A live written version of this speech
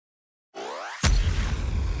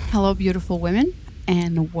Hello, beautiful women,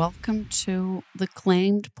 and welcome to the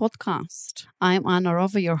Claimed podcast. I'm Anna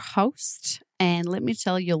Rova, your host, and let me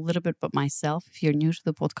tell you a little bit about myself if you're new to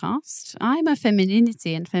the podcast. I'm a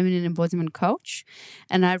femininity and feminine embodiment coach,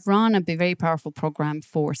 and I run a very powerful program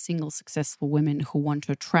for single successful women who want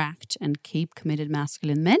to attract and keep committed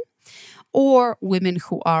masculine men, or women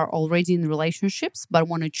who are already in relationships but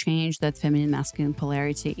want to change that feminine masculine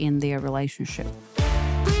polarity in their relationship.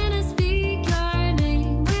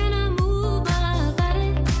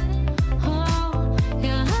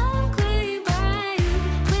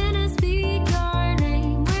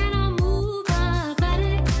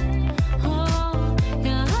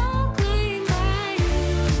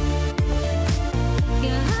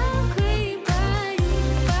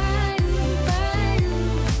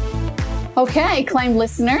 Okay, Claimed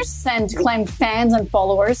listeners and Claimed fans and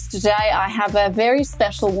followers. Today I have a very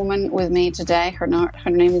special woman with me today. Her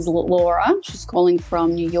name is Laura. She's calling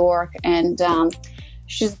from New York, and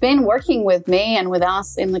she's been working with me and with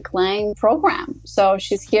us in the Claimed program. So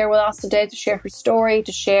she's here with us today to share her story,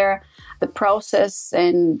 to share the process,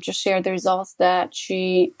 and just share the results that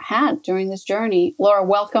she had during this journey. Laura,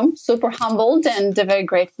 welcome. Super humbled and very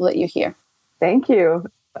grateful that you're here. Thank you.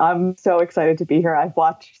 I'm so excited to be here. I've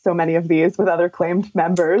watched so many of these with other Claimed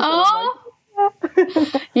members. Oh,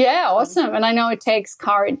 yeah, awesome. And I know it takes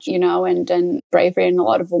courage, and bravery and a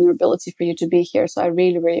lot of vulnerability for you to be here. So I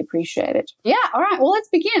really, really appreciate it. Yeah. All right. Well, let's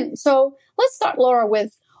begin. So let's start, Laura,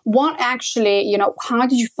 with what actually, how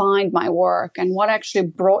did you find my work and what actually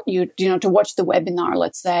brought you, to watch the webinar,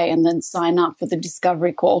 let's say, and then sign up for the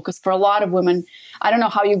discovery call? Because for a lot of women, I don't know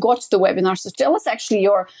how you got to the webinar. So tell us actually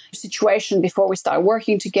your situation before we start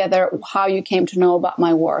working together, how you came to know about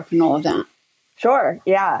my work and all of that. Sure.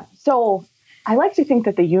 Yeah. So I like to think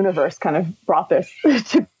that the universe kind of brought this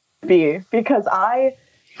to be, because I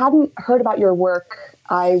hadn't heard about your work.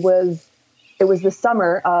 It was the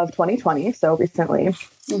summer of 2020, so recently.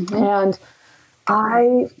 Mm-hmm. And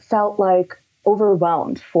I felt like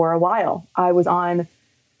overwhelmed for a while. I was on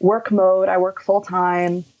work mode. I work full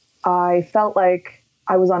time. I felt like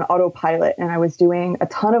I was on autopilot and I was doing a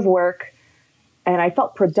ton of work and I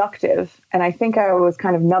felt productive. And I think I was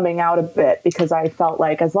kind of numbing out a bit because I felt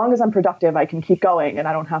like as long as I'm productive, I can keep going and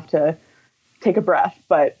I don't have to take a breath.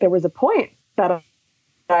 But there was a point that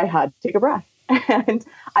I had to take a breath. And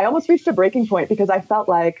I almost reached a breaking point because I felt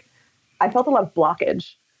a lot of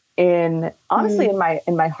blockage in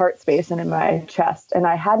my heart space and in my chest. And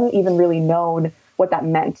I hadn't even really known what that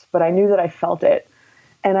meant, but I knew that I felt it.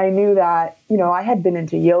 And I knew that, I had been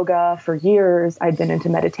into yoga for years. I'd been into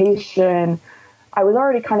meditation. I was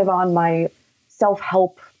already kind of on my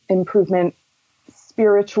self-help improvement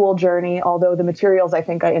spiritual journey, although the materials I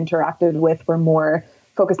think I interacted with were more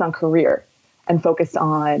focused on career and focused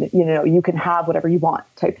on, you can have whatever you want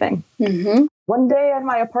type thing. Mm-hmm. One day in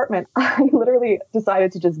my apartment, I literally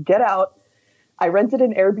decided to just get out. I rented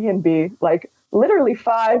an Airbnb, like literally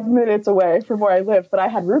 5 minutes away from where I lived, but I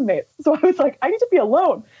had roommates. So I was like, I need to be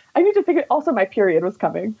alone. I need to figure, also my period was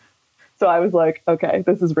coming. So I was like, okay,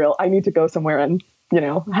 this is real. I need to go somewhere and,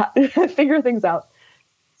 figure things out.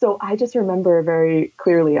 So I just remember very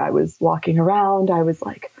clearly, I was walking around. I was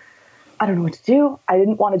like, I don't know what to do. I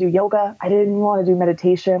didn't want to do yoga. I didn't want to do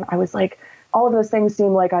meditation. I was like, all of those things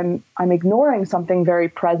seem like I'm ignoring something very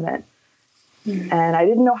present. Mm. And I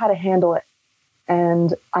didn't know how to handle it.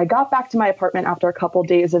 And I got back to my apartment after a couple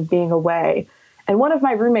days of being away. And one of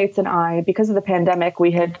my roommates and I, because of the pandemic,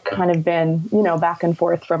 we had kind of been, back and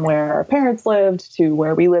forth from where our parents lived to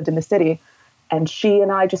where we lived in the city. And she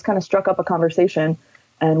and I just kind of struck up a conversation.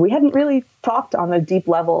 And we hadn't really talked on a deep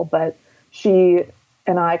level, but she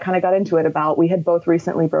and I kind of got into it about, we had both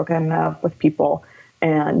recently broken up with people.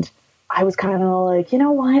 And I was kind of like, you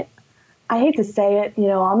know what? I hate to say it.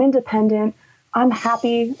 I'm independent. I'm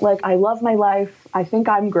happy. Like, I love my life. I think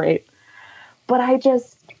I'm great. But I hate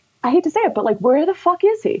to say it, but like, where the fuck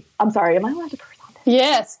is he? I'm sorry. Am I allowed to curse on this?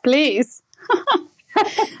 Yes, please.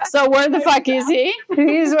 So where the fuck is he?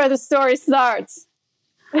 Here's where the story starts.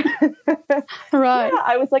 Right. Yeah,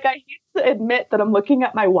 I was like, I hate to admit that I'm looking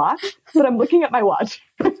at my watch, but I'm looking at my watch.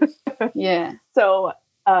 Yeah. So,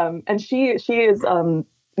 and she is, she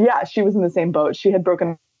was in the same boat. She had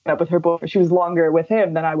broken up with her boyfriend. She was longer with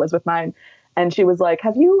him than I was with mine. And she was like,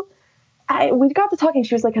 we got to talking.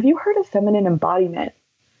 She was like, have you heard of feminine embodiment?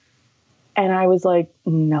 And I was like,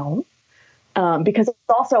 no. Because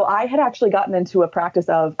also I had actually gotten into a practice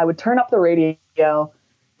of, I would turn up the radio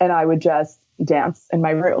and I would just dance in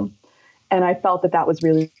my room. And I felt that was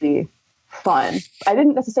really fun. I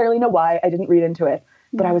didn't necessarily know why. I didn't read into it,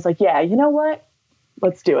 but I was like, yeah, you know what?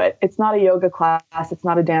 let's do it. It's not a yoga class. It's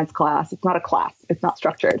not a dance class. It's not a class. It's not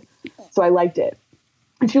structured. So I liked it.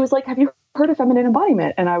 And she was like, have you heard of feminine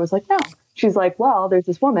embodiment? And I was like, no. She's like, well, there's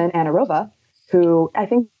this woman, Anna Rova, who I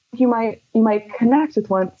think you might connect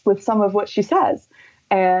with some of what she says.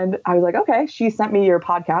 And I was like, okay. She sent me your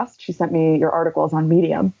podcast. She sent me your articles on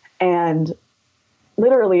Medium. And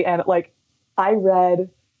literally, and like, I read,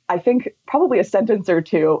 I think probably a sentence or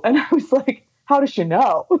two. And I was like, how does she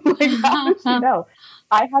know? Like, how does she know?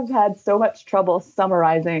 I have had so much trouble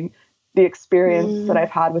summarizing the experience that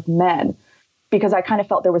I've had with men, because I kind of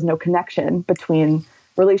felt there was no connection between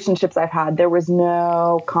relationships I've had. There was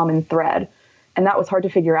no common thread. And that was hard to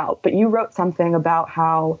figure out. But you wrote something about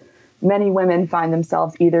how many women find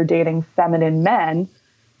themselves either dating feminine men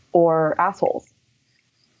or assholes.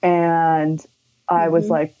 And I was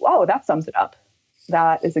like, whoa, that sums it up.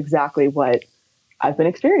 That is exactly what I've been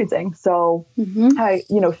experiencing. So I,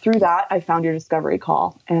 through that, I found your discovery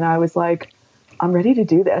call and I was like, I'm ready to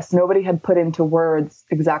do this. Nobody had put into words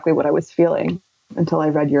exactly what I was feeling until I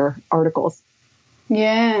read your articles.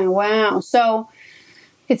 Yeah. Wow. So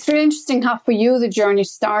it's really interesting how for you, the journey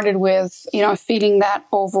started with, feeling that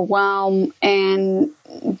overwhelm and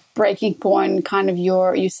breaking point, kind of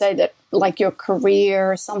you said that like your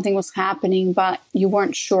career, something was happening, but you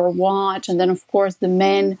weren't sure what. And then of course the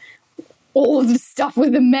men, all of the stuff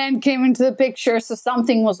with the men came into the picture. So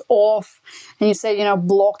something was off. And you said,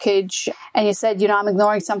 blockage. And you said, I'm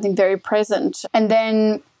ignoring something very present. And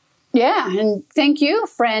then, and thank you,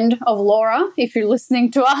 friend of Laura, if you're listening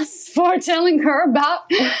to us, for telling her about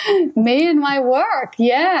me and my work.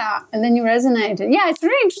 Yeah. And then you resonated. Yeah, it's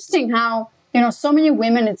really interesting how, so many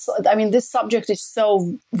women, this subject is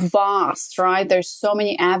so vast, right? There's so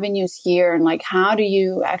many avenues here. And like, how do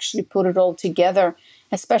you actually put it all together?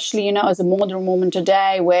 Especially, as a modern woman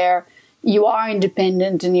today where you are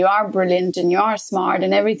independent and you are brilliant and you are smart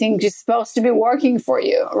and everything is supposed to be working for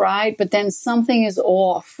you, right? But then something is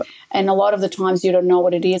off. And a lot of the times you don't know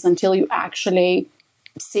what it is until you actually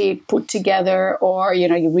see it put together or,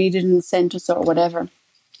 you read it in a sentence or whatever.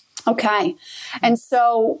 Okay. And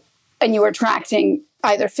you were attracting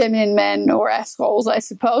either feminine men or assholes, I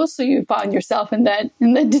suppose. So you found yourself in that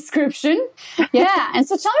description. Yeah. And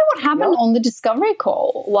so tell me what happened on the discovery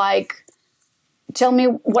call. Like, tell me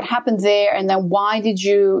what happened there. And then why did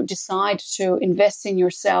you decide to invest in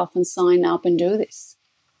yourself and sign up and do this?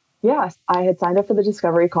 Yes, I had signed up for the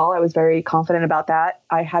discovery call. I was very confident about that.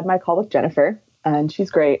 I had my call with Jennifer and she's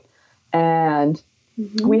great. And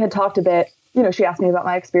we had talked a bit, she asked me about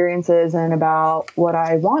my experiences and about what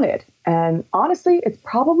I wanted. And honestly, it's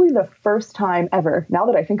probably the first time ever, now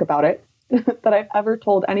that I think about it, that I've ever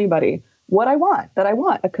told anybody what I want, that I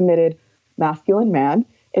want a committed masculine man,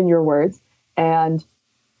 in your words. And,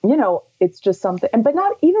 it's just something, but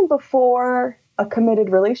not even before a committed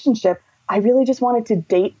relationship, I really just wanted to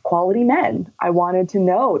date quality men. I wanted to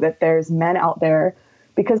know that there's men out there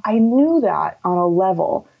because I knew that on a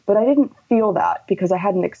level, but I didn't feel that because I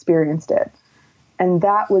hadn't experienced it. And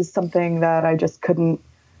that was something that I just couldn't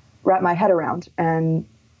wrap my head around. And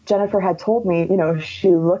Jennifer had told me, she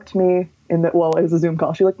looked me it was a Zoom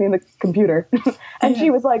call. She looked me in the computer and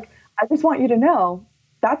she was like, I just want you to know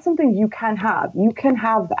that's something you can have. You can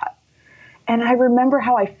have that. And I remember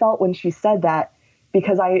how I felt when she said that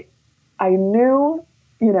because I knew,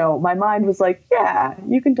 my mind was like, yeah,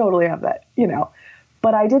 you can totally have that,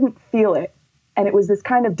 but I didn't feel it. And it was this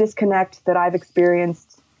kind of disconnect that I've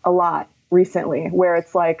experienced a lot recently where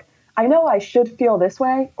it's like, I know I should feel this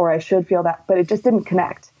way or I should feel that, but it just didn't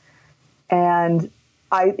connect. And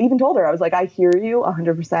I even told her, I was like, I hear you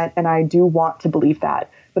 100% and I do want to believe that,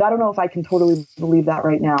 but I don't know if I can totally believe that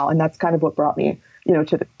right now. And that's kind of what brought me,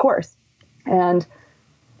 to the course. And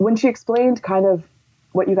when she explained kind of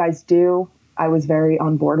what you guys do, I was very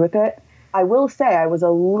on board with it. I will say I was a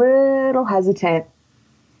little hesitant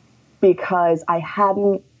because I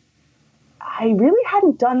really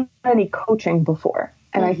hadn't done any coaching before.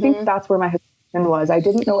 And I think that's where my hesitation was. I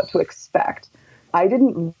didn't know what to expect. I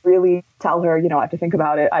didn't really tell her, I have to think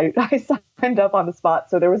about it. I signed up on the spot.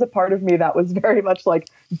 So there was a part of me that was very much like,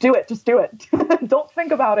 do it, just do it. Don't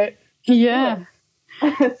think about it. Yeah.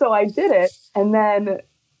 So I did it. And then,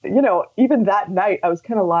 even that night, I was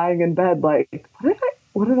kind of lying in bed like,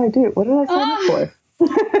 what did I do? What did I sign up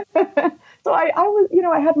for? So I was,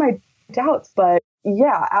 I had my doubts. But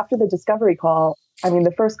yeah, after the discovery call,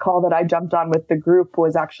 the first call that I jumped on with the group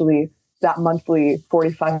was actually that monthly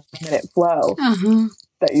 45-minute flow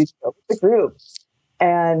that you do with the group.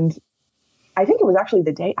 And I think it was actually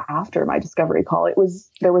the day after my discovery call.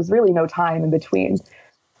 There was really no time in between.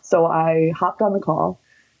 So I hopped on the call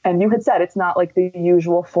And you had said it's not like the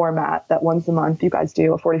usual format that once a month you guys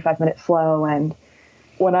do a 45-minute flow. And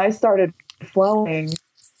when I started flowing,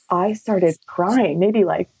 I started crying, maybe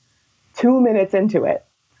like 2 minutes into it.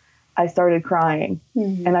 I started crying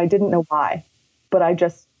and I didn't know why, but I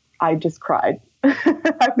just cried.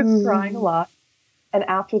 I was crying a lot. And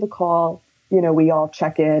after the call, we all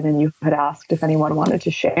check in and you had asked if anyone wanted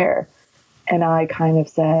to share. And I kind of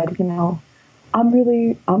said,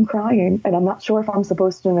 I'm crying and I'm not sure if I'm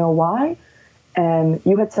supposed to know why. And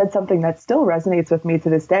you had said something that still resonates with me to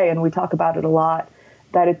this day. And we talk about it a lot,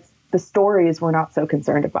 that it's the stories we're not so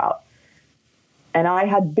concerned about. And I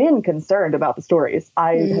had been concerned about the stories.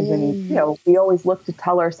 I had been, we always look to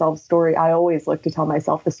tell ourselves story. I always look to tell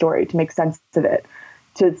myself the story to make sense of it,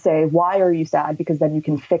 to say, why are you sad? Because then you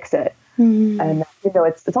can fix it. And,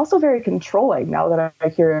 it's also very controlling now that I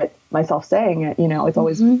hear it myself saying it, it's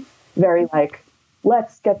always very like,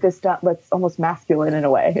 let's get this done. Let's almost masculine in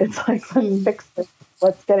a way. It's like, let's fix it.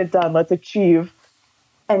 Let's get it done. Let's achieve.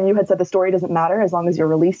 And you had said the story doesn't matter as long as you're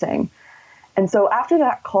releasing. And so after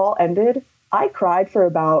that call ended, I cried for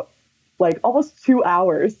about like almost 2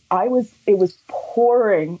 hours. It was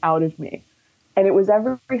pouring out of me. And it was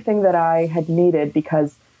everything that I had needed,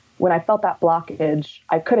 because when I felt that blockage,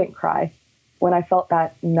 I couldn't cry. When I felt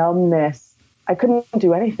that numbness, I couldn't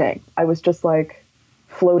do anything. I was just like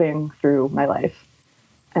floating through my life.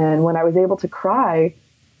 And when I was able to cry,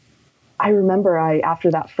 I remember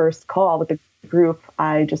after that first call with the group,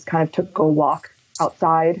 I just kind of took a walk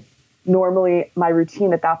outside. Normally, my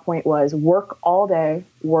routine at that point was work all day,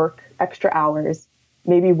 work extra hours,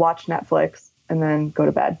 maybe watch Netflix, and then go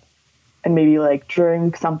to bed. And maybe like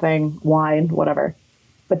drink something, wine, whatever.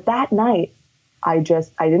 But that night, I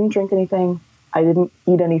didn't drink anything. I didn't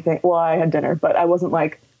eat anything. Well, I had dinner, but I wasn't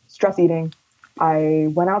like stress eating. I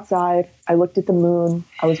went outside. I looked at the moon.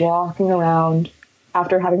 I was walking around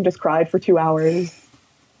after having just cried for 2 hours.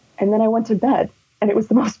 And then I went to bed. And it was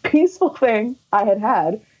the most peaceful thing I had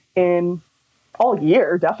had in all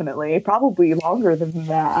year, definitely, probably longer than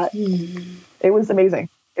that. It was amazing.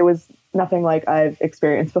 It was nothing like I've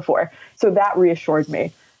experienced before. So that reassured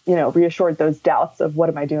me, reassured those doubts of what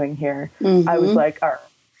am I doing here? I was like, all right,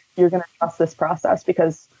 you're going to trust this process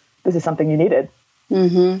because this is something you needed.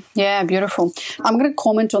 Yeah, beautiful. I'm going to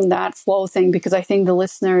comment on that flow thing because I think the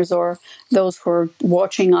listeners or those who are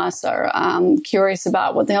watching us are curious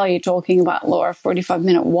about what the hell are you talking about, Laura?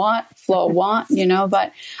 45-minute what? Flow what?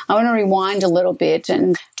 But I want to rewind a little bit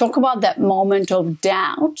and talk about that moment of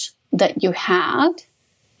doubt that you had.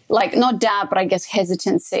 Like not doubt, but I guess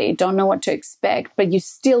hesitancy, don't know what to expect, but you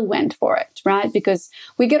still went for it, right? Because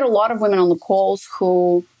we get a lot of women on the calls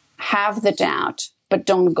who have the doubt, but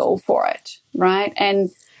don't go for it, right?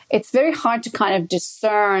 And it's very hard to kind of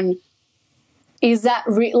discern, is that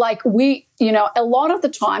a lot of the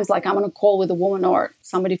times, like I'm on a call with a woman or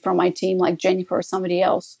somebody from my team, like Jennifer or somebody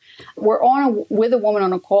else, we're with a woman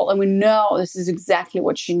on a call and we know this is exactly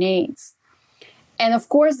what she needs. And of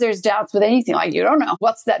course, there's doubts with anything, like you don't know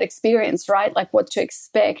what's that experience, right? Like what to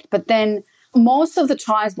expect. But then most of the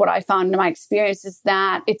times what I found in my experience is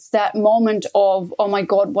that it's that moment of, oh my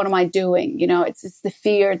God, what am I doing? It's the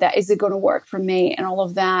fear that is it going to work for me and all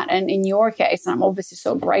of that. And in your case, I'm obviously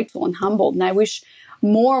so grateful and humbled. And I wish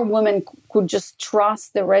more women could just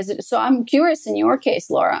trust the resident. So I'm curious in your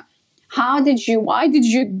case, Laura, why did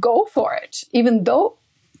you go for it? Even though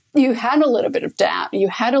you had a little bit of doubt, you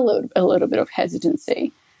had a little bit of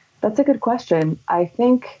hesitancy. That's a good question. I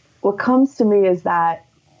think what comes to me is that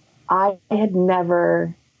I had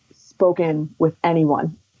never spoken with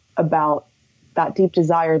anyone about that deep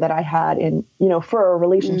desire that I had for a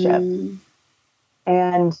relationship.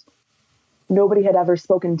 And nobody had ever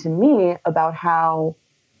spoken to me about how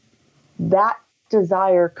that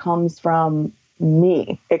desire comes from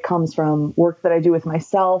me. It comes from work that I do with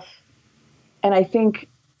myself. And I think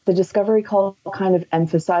the discovery call kind of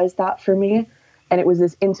emphasized that for me. And it was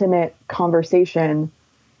this intimate conversation.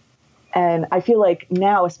 And I feel like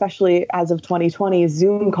now, especially as of 2020,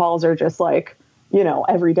 Zoom calls are just like,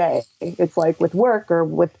 every day. It's like with work or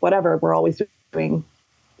with whatever, we're always doing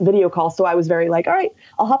video calls. So I was very like, all right,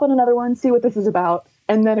 I'll hop on another one, see what this is about.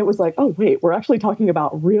 And then it was like, oh, wait, we're actually talking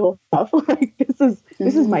about real stuff. Like this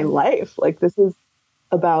is my life. Like this is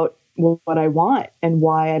about what I want and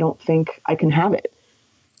why I don't think I can have it.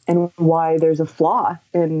 And why there's a flaw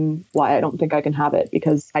in why I don't think I can have it,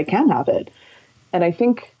 because I can have it. And I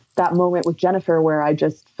think that moment with Jennifer where I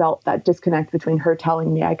just felt that disconnect between her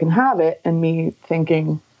telling me I can have it and me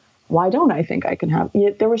thinking, why don't I think I can have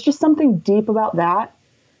it? There was just something deep about that.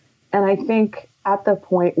 And I think at the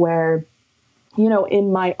point where,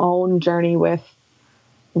 in my own journey with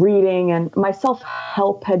reading, and my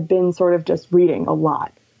self-help had been sort of just reading a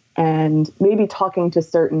lot and maybe talking to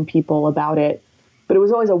certain people about it. But it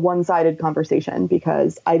was always a one-sided conversation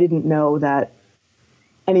because I didn't know that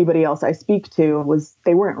anybody else I speak to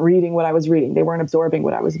they weren't reading what I was reading. They weren't absorbing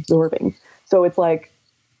what I was absorbing. So it's like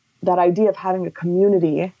that idea of having a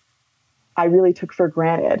community, I really took for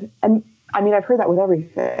granted. And I mean, I've heard that with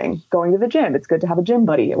everything. Going to the gym, it's good to have a gym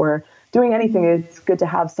buddy, or doing anything, it's good to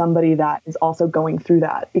have somebody that is also going through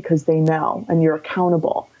that because they know and you're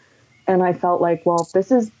accountable. And I felt like, well,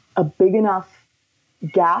 this is a big enough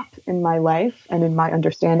gap in my life and in my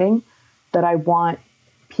understanding that I want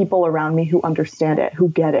people around me who understand it, who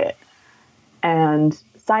get it. And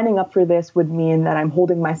signing up for this would mean that I'm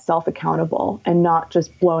holding myself accountable and not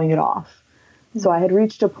just blowing it off. So I had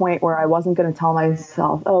reached a point where I wasn't going to tell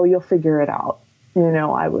myself, oh, you'll figure it out.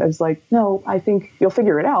 I was like, no, I think you'll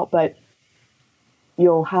figure it out, but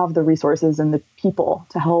you'll have the resources and the people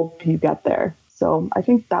to help you get there. So I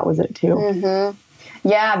think that was it too. Mm-hmm.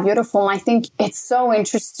 Yeah, beautiful. I think it's so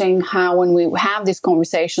interesting how when we have these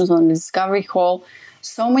conversations on the Discovery Call,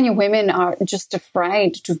 so many women are just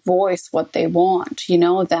afraid to voice what they want,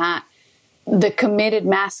 that the committed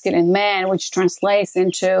masculine man, which translates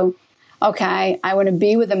into, okay, I want to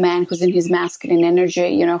be with a man who's in his masculine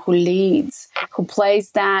energy, who leads, who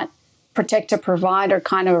plays that protector, provider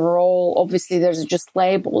kind of role. Obviously, there's just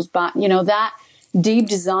labels, but, that deep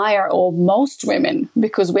desire of most women,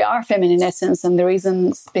 because we are feminine essence, and the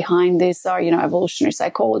reasons behind this are, evolutionary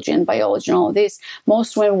psychology and biology and all of this.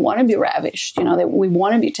 Most women want to be ravished, that we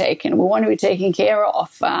want to be taken, we want to be taken care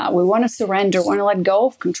of, we want to surrender, want to let go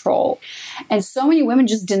of control. And so many women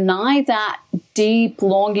just deny that deep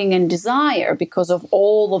longing and desire because of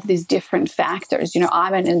all of these different factors.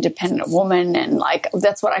 I'm an independent woman, and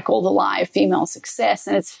that's what I call the lie of female success.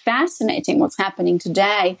 And it's fascinating what's happening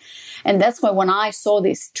today. And that's why when I saw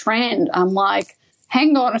this trend, I'm like,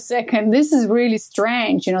 hang on a second, this is really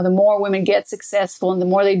strange. The more women get successful and the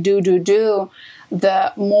more they do,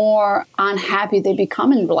 the more unhappy they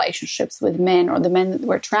become in relationships with men or the men that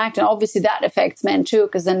we're attracted. And obviously that affects men too,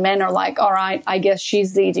 because then men are like, all right, I guess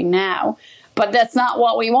she's leading now. But that's not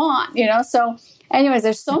what we want, So anyways,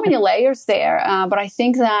 there's so many layers there. But I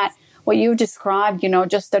think that what you described,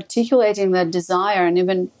 just articulating that desire, and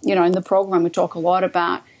even, in the program, we talk a lot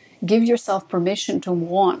about give yourself permission to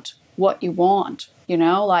want what you want,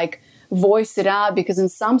 voice it out, because in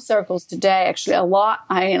some circles today, actually a lot,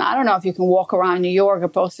 I don't know if you can walk around New York or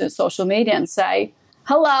post it on social media and say,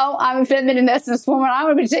 hello, I'm a feminine essence woman, I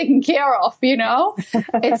want to be taken care of,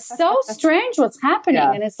 It's so strange what's happening.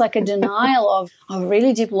 Yeah. And it's like a denial of a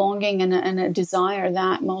really deep longing and a desire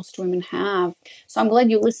that most women have. So I'm glad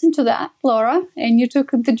you listened to that, Laura, and you took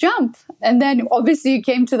the jump. And then obviously you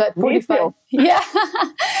came to that 45. Yeah,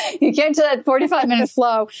 you came to that 45-minute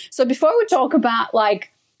flow. So before we talk about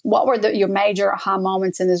what were your major aha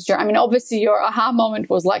moments in this journey? I mean, obviously your aha moment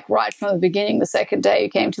was right from the beginning, the second day you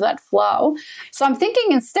came to that flow. So I'm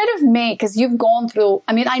thinking, instead of me, because you've gone through,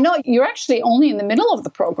 I know you're actually only in the middle of the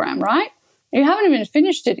program, right? You haven't even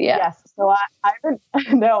finished it yet. Yes. So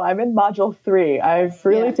I'm in module 3. I've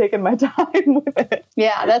really taken my time with it.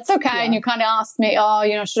 Yeah, that's okay. Yeah. And you kind of asked me,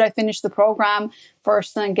 should I finish the program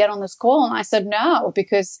first and then get on this call? And I said no,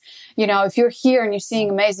 because, if you're here and you're seeing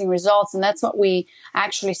amazing results, and that's what we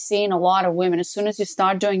actually see in a lot of women, as soon as you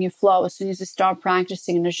start doing your flow, as soon as you start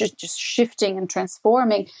practicing and it's just shifting and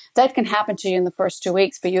transforming, that can happen to you in the first 2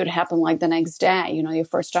 weeks. For you, it happen the next day, your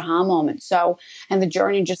first aha moment. So, and the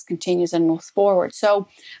journey just continues and moves forward. So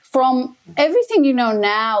from everything you know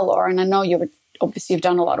now, Laura, and I know you've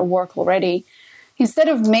done a lot of work already, instead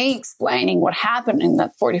of me explaining what happened in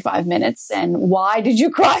that 45 minutes and why did you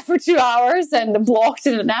cry for 2 hours and the blocked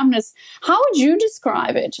and the numbness, how would you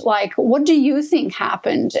describe it? What do you think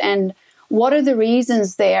happened, and what are the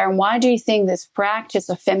reasons there, and why do you think this practice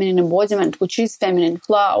of feminine embodiment, which is feminine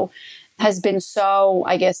flow, has been so,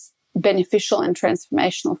 beneficial and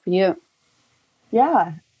transformational for you?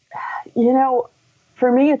 Yeah.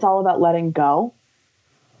 For me, it's all about letting go,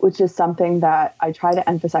 which is something that I try to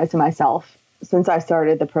emphasize to myself since I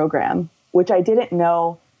started the program, which I didn't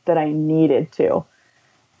know that I needed to.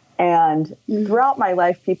 And throughout my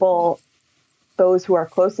life, those who are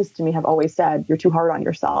closest to me have always said, you're too hard on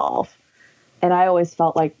yourself. And I always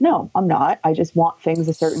felt like, no, I'm not. I just want things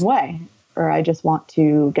a certain way, or I just want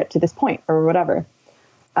to get to this point or whatever.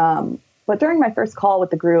 But during my first call with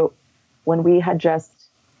the group, when we had just,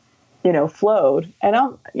 flowed, and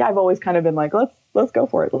I've always kind of been like, let's go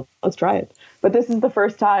for it. Let's try it. But this is the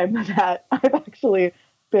first time that I've actually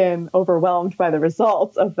been overwhelmed by the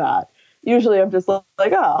results of that. Usually I'm just like,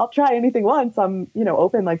 oh, I'll try anything once. I'm,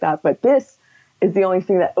 open like that. But this is the only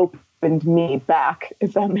thing that opened me back,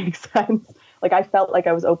 if that makes sense. Like I felt like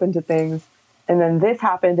I was open to things. And then this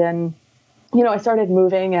happened and, I started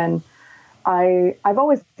moving, and I've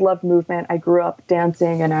always loved movement. I grew up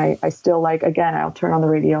dancing, and I still again, I'll turn on the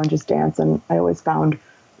radio and just dance. And I always found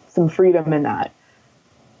some freedom in that.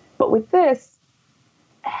 But with this,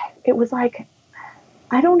 it was like,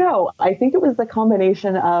 I don't know. I think it was the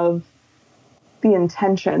combination of the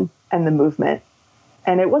intention and the movement.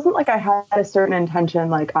 And it wasn't like I had a certain intention,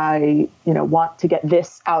 like I, want to get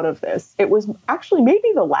this out of this. It was actually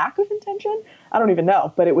maybe the lack of intention. I don't even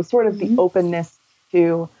know. But it was sort of the openness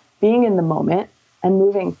to being in the moment and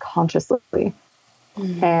moving consciously.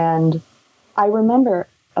 And I remember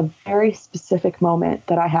a very specific moment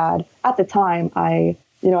that I had at the time. I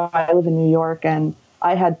live in New York, and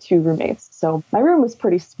I had 2 roommates. So my room was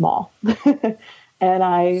pretty small. And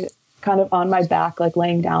I kind of on my back, like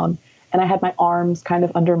laying down, and I had my arms kind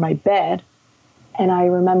of under my bed. And I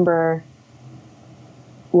remember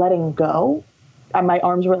letting go. And my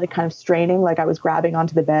arms were like kind of straining, like I was grabbing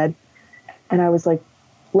onto the bed. And I was like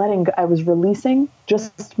letting go. I was releasing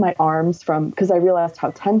just my arms because I realized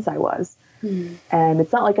how tense I was. And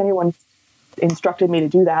it's not like anyone instructed me to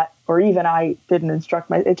do that, or even I didn't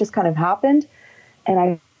it just kind of happened. And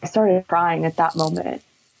I started crying at that moment,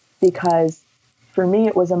 because for me,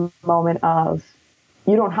 it was a moment of,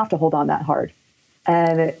 you don't have to hold on that hard.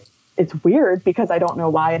 And it's weird because I don't know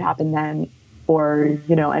why it happened then or,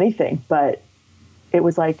 anything, but it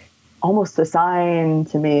was like almost a sign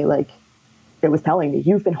to me, like it was telling me,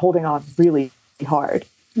 you've been holding on really hard.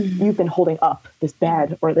 You've been holding up this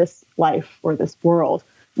bed or this life or this world.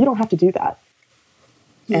 You don't have to do that.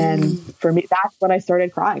 And for me, that's when I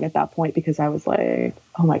started crying at that point, because I was like,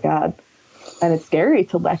 oh my God. And it's scary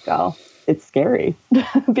to let go. It's scary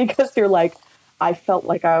because you're like, I felt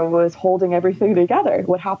like I was holding everything together.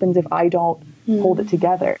 What happens if I don't hold it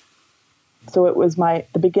together? So it was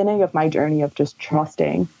the beginning of my journey of just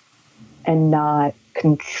trusting and not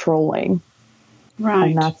controlling.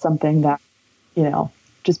 Right. And that's something that,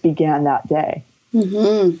 just began that day.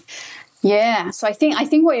 Yeah. So I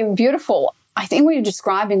think what you're beautiful. I think what you're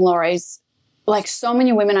describing, Laura, is like so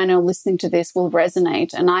many women I know listening to this will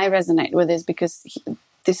resonate. And I resonate with this because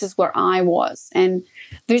this is where I was. And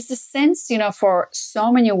there's this sense, for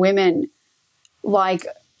so many women, like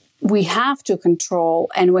we have to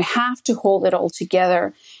control and we have to hold it all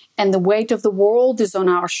together. And the weight of the world is on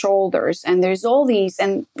our shoulders. And there's all these,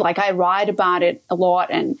 and like I write about it a lot,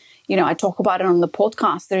 and I talk about it on the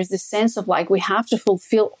podcast. There's this sense of like, we have to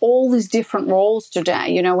fulfill all these different roles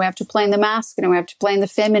today. We have to play in the masculine, we have to play in the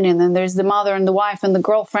feminine, and there's the mother and the wife and the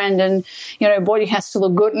girlfriend, and, body has to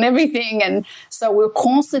look good and everything. And so we're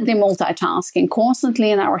constantly multitasking, constantly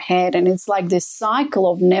in our head. And it's like this cycle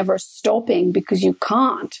of never stopping because you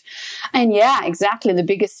can't. And yeah, exactly. The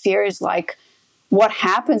biggest fear is like, what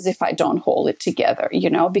happens if I don't hold it together,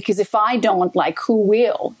 because if I don't, like, who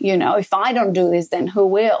will, if I don't do this, then who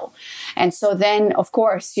will? And so then, of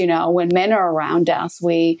course, when men are around us,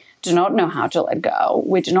 we do not know how to let go.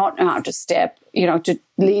 We do not know how to step, to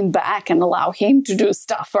lean back and allow him to do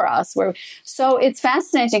stuff for us. So it's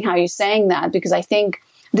fascinating how you're saying that, because I think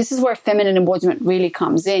this is where feminine embodiment really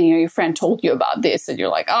comes in. Your friend told you about this and you're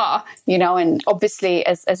like, and obviously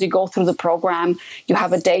as you go through the program, you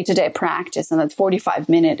have a day-to-day practice, and that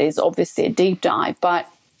 45-minute is obviously a deep dive, but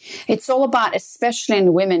it's all about, especially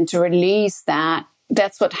in women, to release that.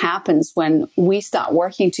 That's what happens when we start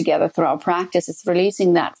working together through our practice. It's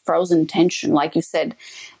releasing that frozen tension, like you said,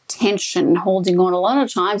 tension, holding on. A lot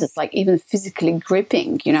of times it's like even physically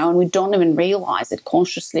gripping, and we don't even realize it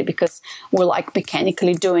consciously because we're like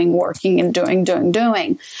mechanically working and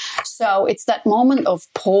doing. So it's that moment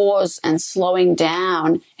of pause and slowing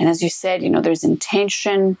down. And as you said, there's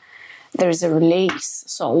intention, there's a release.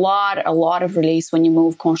 So a lot of release when you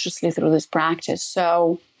move consciously through this practice.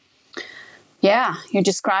 So yeah, you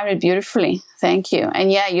described it beautifully. Thank you.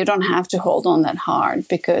 And yeah, you don't have to hold on that hard,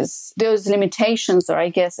 because those limitations, or I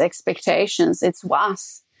guess expectations, it's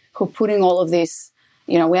us who putting all of this,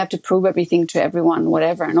 we have to prove everything to everyone,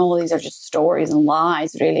 whatever. And all of these are just stories and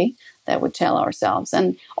lies, really, that we tell ourselves.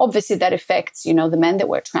 And obviously that affects, the men that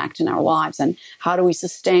we attract in our lives, and how do we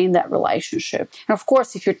sustain that relationship? And of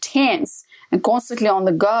course, if you're tense and constantly on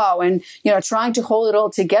the go and, trying to hold it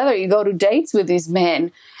all together, you go to dates with these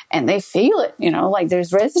men, and they feel it, like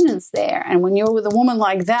there's resonance there. And when you're with a woman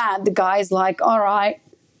like that, the guy's like, all right,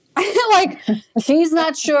 like he's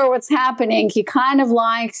not sure what's happening. He kind of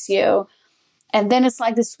likes you. And then it's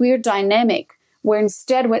like this weird dynamic where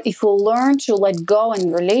instead, if we'll learn to let go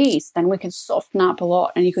and release, then we can soften up a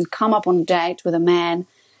lot. And you can come up on a date with a man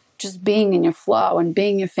just being in your flow and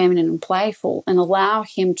being your feminine and playful, and allow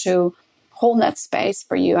him to hold that space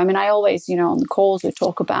for you. I mean, I always, on the calls we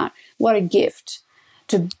talk about what a gift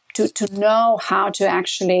to know how to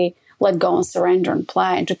actually let go and surrender and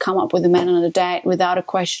play, and to come up with a man on a date without a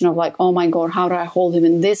question of like, oh my God, how do I hold him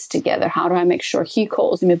in this together? How do I make sure he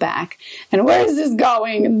calls me back? And where is this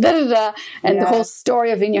going? And the whole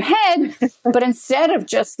story of in your head. But instead of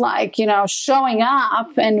just like, showing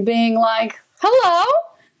up and being like, hello,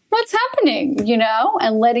 what's happening?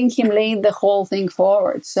 And letting him lead the whole thing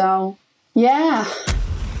forward. So, yeah.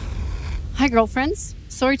 Hi, girlfriends.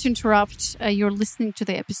 Sorry to interrupt. You're listening to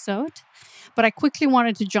the episode. But I quickly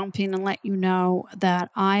wanted to jump in and let you know that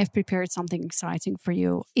I have prepared something exciting for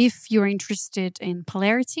you. If you're interested in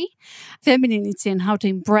polarity, femininity, and how to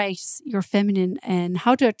embrace your feminine and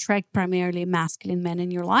how to attract primarily masculine men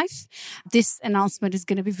in your life, this announcement is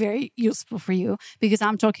going to be very useful for you, because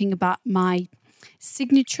I'm talking about my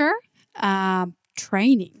signature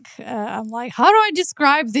training. I'm like, how do I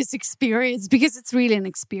describe this experience? Because it's really an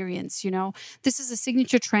experience, This is a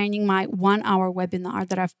signature training, my 1-hour webinar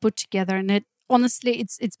that I've put together. And it honestly,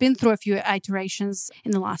 it's been through a few iterations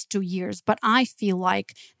in the last 2 years, but I feel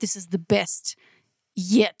like this is the best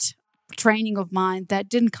yet training of mine that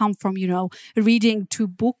didn't come from, reading 2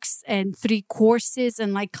 books and 3 courses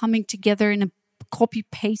and like coming together in a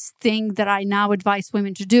copy-paste thing that I now advise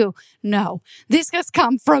women to do. No, this has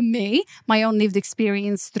come from me, my own lived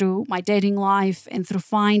experience through my dating life and through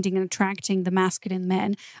finding and attracting the masculine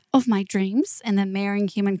men of my dreams and then marrying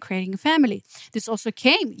him and creating a family. This also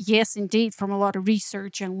came, yes, indeed, from a lot of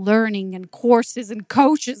research and learning and courses and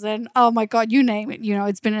coaches and oh my God, you name it.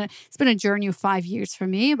 It's been a journey of 5 years for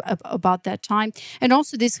me about that time. And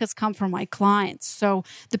also this has come from my clients. So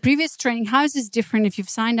the previous training, how is this different if you've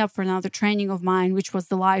signed up for another training of mine, which was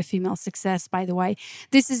the Live Female Success, by the way?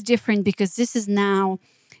 This is different because this is now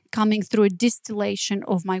coming through a distillation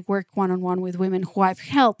of my work one-on-one with women who I've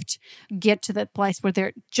helped get to that place where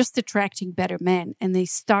they're just attracting better men, and they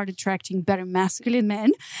start attracting better masculine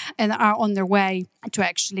men and are on their way to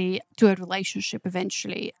a relationship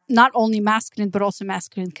eventually. Not only masculine, but also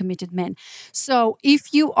masculine committed men. So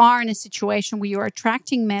if you are in a situation where you're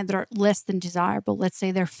attracting men that are less than desirable, let's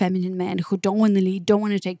say they're feminine men who don't want to lead, don't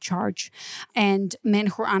want to take charge, and men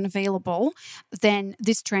who are unavailable, then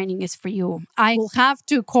this training is for you. I will have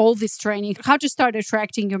to call this training how to start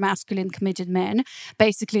attracting your masculine committed men,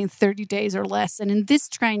 basically in 30 days or less. And in this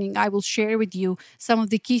training, I will share with you some of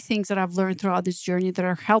the key things that I've learned throughout this journey that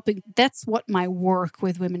are helping. That's what my work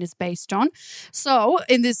with women is based on. So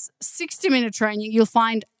in this 60-minute training, you'll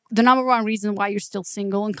find the number one reason why you're still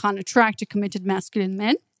single and can't attract a committed masculine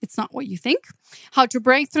men. It's not what you think. How to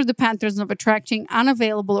break through the patterns of attracting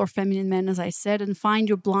unavailable or feminine men, as I said, and find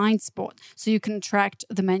your blind spot so you can attract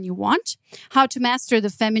the men you want. How to master the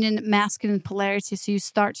feminine-masculine polarity so you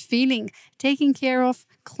start feeling taken care of,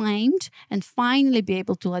 claimed, and finally be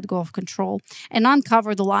able to let go of control and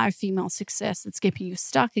uncover the Live Female Success that's keeping you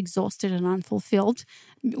stuck, exhausted, and unfulfilled,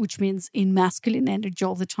 which means in masculine energy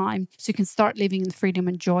all the time. So you can start living in freedom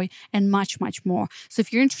and joy and much, much more. So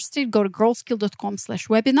if you're interested, go to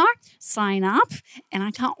girlskill.com/webinar, sign up, and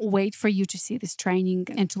I can't wait for you to see this training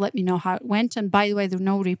and to let me know how it went. And by the way, there are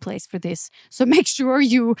no replays for this. So make sure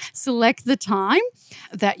you select the time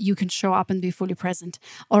that you can show up and be fully present.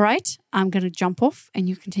 All right, I'm going to jump off and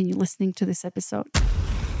you continue listening to this episode.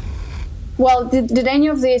 Well, did any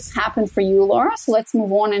of this happen for you, Laura? So let's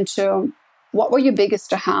move on into what were your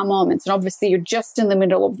biggest aha moments? And obviously, you're just in the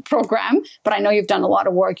middle of the program, but I know you've done a lot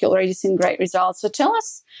of work. You've already seen great results. So tell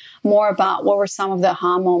us more about what were some of the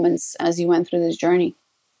aha moments as you went through this journey.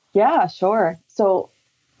 Yeah, sure. So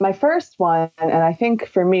my first one, and I think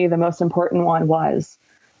for me, the most important one was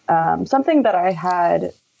something that I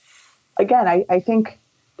had, again, I think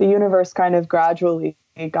the universe kind of gradually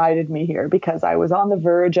guided me here because I was on the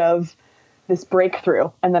verge of this breakthrough.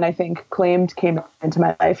 And then I think Claimed came into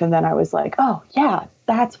my life. And then I was like, oh, yeah,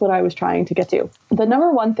 that's what I was trying to get to. The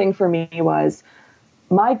number one thing for me was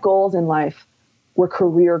my goals in life were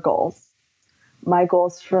career goals. My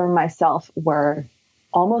goals for myself were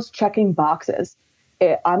almost checking boxes.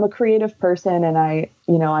 I'm a creative person and I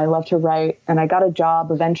love to write, and I got a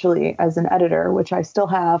job eventually as an editor, which I still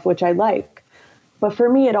have, which I like. But for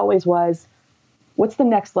me, it always was, what's the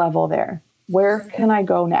next level there? Where can I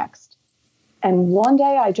go next? And one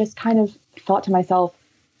day I just kind of thought to myself,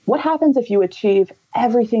 what happens if you achieve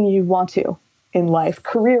everything you want to in life,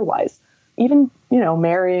 career-wise, even,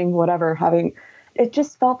 marrying, whatever, it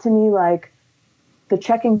just felt to me like the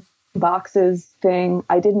checking boxes thing.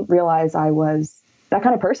 I didn't realize I was that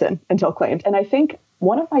kind of person until Claimed. And I think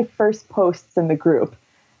one of my first posts in the group,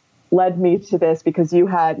 led me to this because you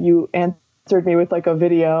answered me with like a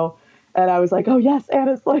video, and I was like, oh yes,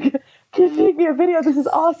 Anna's like, can you make me a video? This is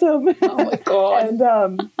awesome. Oh my God.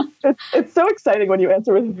 And it's so exciting when you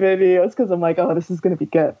answer with videos because I'm like, oh, this is going to be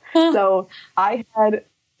good. So I had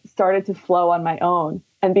started to flow on my own.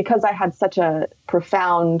 And because I had such a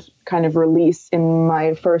profound kind of release in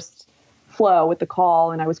my first flow with the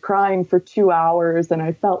call, and I was crying for 2 hours, and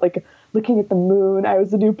I felt like looking at the moon, I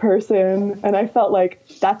was a new person. And I felt like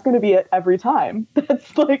that's going to be it every time.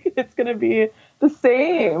 That's like, it's going to be the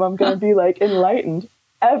same. I'm going to be like enlightened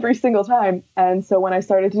every single time. And so when I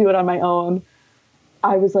started to do it on my own,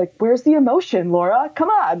 I was like, where's the emotion, Laura? Come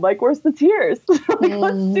on. Like, where's the tears? Like,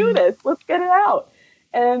 let's do this. Let's get it out.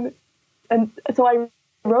 And so I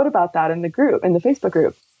wrote about that in the group, in the Facebook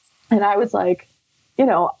group. And I was like, you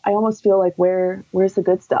know, I almost feel like where's the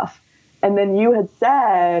good stuff? And then you had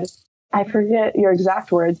said, I forget your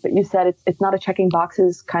exact words, but you said it's not a checking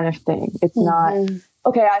boxes kind of thing. It's not,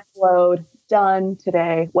 okay, I flowed, done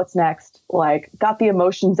today. What's next? Like, got the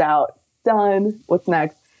emotions out, done. What's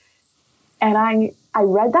next? And I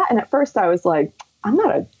read that. And at first I was like, I'm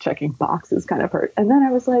not a checking boxes kind of person. And then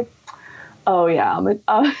I was like, oh yeah. Like,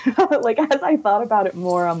 as I thought about it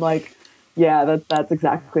more, I'm like, yeah, that's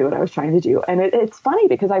exactly what I was trying to do. And it's funny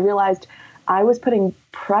because I realized I was putting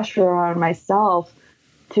pressure on myself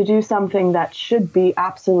to do something that should be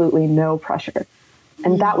absolutely no pressure.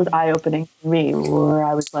 And that was eye-opening for me, where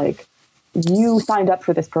I was like, you signed up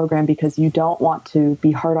for this program because you don't want to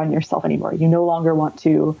be hard on yourself anymore. You no longer want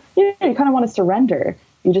to, you kind of want to surrender.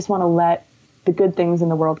 You just want to let the good things in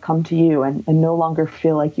the world come to you and no longer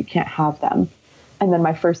feel like you can't have them. And then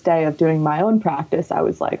my first day of doing my own practice, I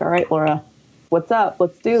was like, all right, Laura, what's up?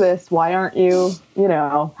 Let's do this. Why aren't you,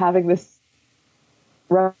 having this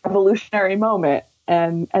revolutionary moment?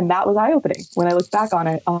 And that was eye-opening. When I look back on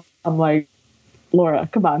it, I'm like, Laura,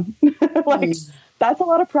 come on. Like, that's a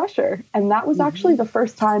lot of pressure. And that was actually the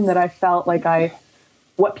first time that I felt like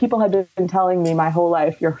what people had been telling me my whole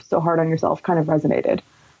life, you're so hard on yourself, kind of resonated.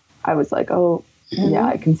 I was like, oh, yeah,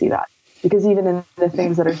 I can see that. Because even in the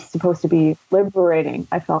things that are supposed to be liberating,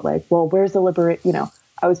 I felt like, well, where's the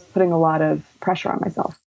I was putting a lot of pressure on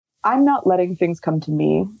myself. I'm not letting things come to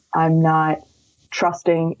me. I'm not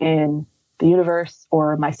trusting in the universe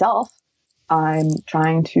or myself. I'm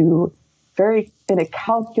trying to in a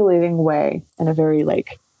calculating way, in a very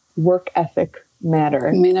work ethic manner.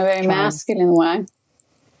 In a very masculine way.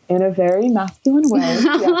 In a very masculine way.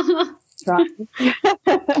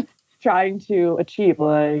 Yes. Trying to achieve,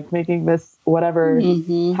 making this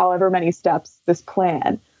however many steps, this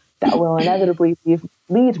plan that will inevitably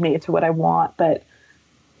lead me to what I want. But,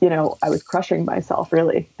 I was crushing myself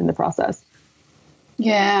really in the process.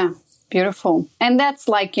 Yeah, beautiful. And that's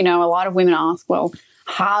a lot of women ask, well,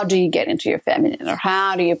 how do you get into your feminine, or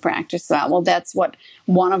how do you practice that? Well, that's what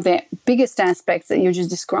one of the biggest aspects that you're just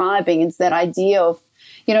describing is that idea of,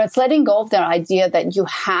 it's letting go of that idea that you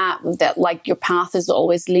have, that your path is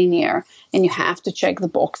always linear and you have to check the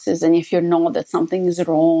boxes. And if you're not, that something is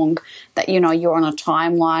wrong, that, you're on a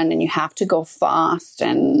timeline and you have to go fast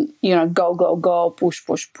and, go,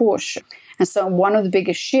 push. And so one of the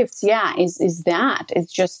biggest shifts, is that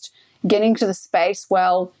it's just getting to the space,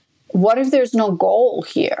 well, what if there's no goal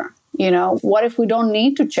here? What if we don't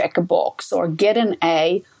need to check a box or get an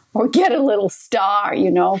A or get a little star,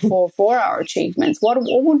 for our achievements? What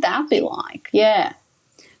would that be like? Yeah.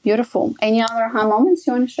 Beautiful. Any other aha moments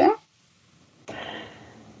you want to share?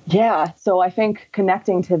 Yeah. So I think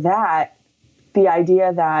connecting to that, the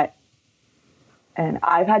idea that, and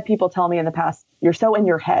I've had people tell me in the past, you're so in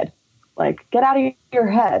your head, get out of your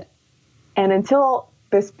head. And until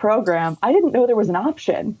this program, I didn't know there was an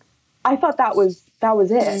option. I thought that was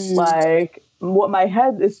it. What my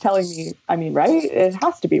head is telling me, right? It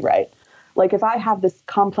has to be right. If I have this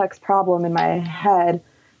complex problem in my head,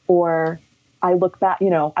 or I look back,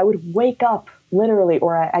 I would wake up literally,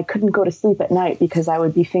 or I couldn't go to sleep at night because I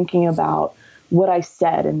would be thinking about what I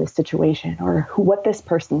said in this situation, or what this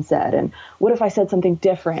person said, and what if I said something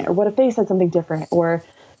different, or what if they said something different, or,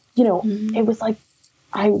 it was like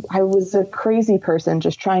I was a crazy person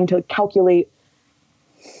just trying to calculate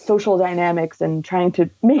social dynamics and trying to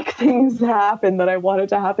make things happen that I wanted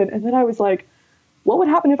to happen. And then I was like, what would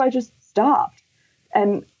happen if I just stopped?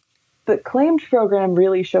 And the Claimed program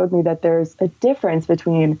really showed me that there's a difference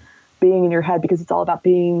between being in your head, because it's all about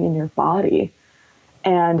being in your body.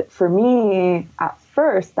 And for me, at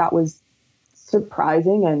first, that was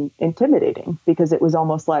surprising and intimidating, because it was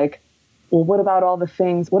almost like, well, what about all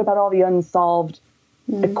the unsolved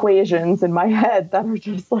equations in my head that are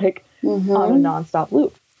just on a nonstop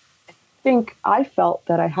loop? I think I felt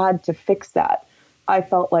that I had to fix that I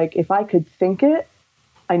felt like if I could think it,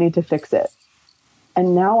 I need to fix it.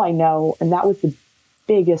 And now I know, and that was the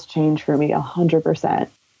biggest change for me, 100%.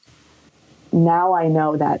 Now I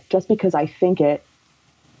know that just because I think it,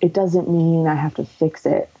 it doesn't mean I have to fix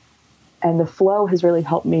it. And the flow has really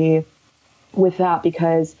helped me with that,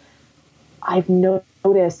 because I've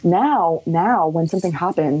noticed now when something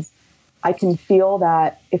happens, I can feel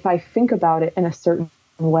that if I think about it in a certain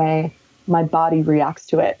way, my body reacts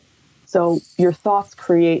to it. So your thoughts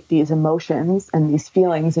create these emotions and these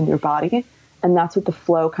feelings in your body. And that's what the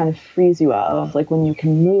flow kind of frees you of. Like when you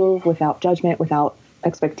can move without judgment, without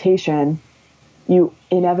expectation, you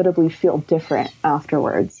inevitably feel different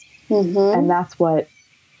afterwards. And that's what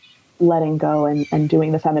letting go and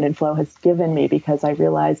doing the feminine flow has given me, because I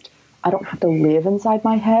realized I don't have to live inside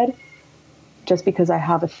my head just because I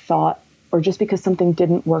have a thought or just because something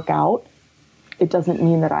didn't work out. It doesn't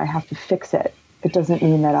mean that I have to fix it. It doesn't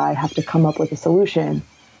mean that I have to come up with a solution.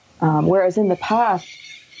 Whereas in the past,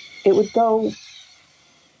 it would go,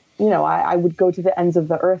 I would go to the ends of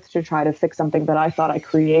the earth to try to fix something that I thought I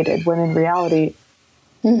created, when in reality,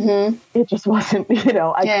 it just wasn't,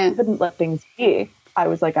 I couldn't let things be. I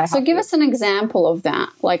was like, So give us an example of that.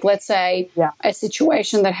 Like, let's say a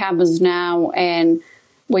situation that happens now and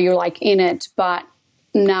where you're like in it, but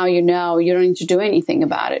now you don't need to do anything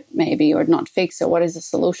about it, maybe, or not fix it. What is the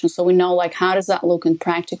solution? So we know, like, how does that look in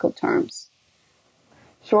practical terms?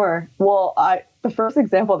 Sure. Well, the first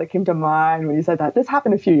example that came to mind when you said that, this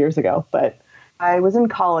happened a few years ago, but I was in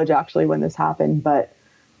college actually when this happened, but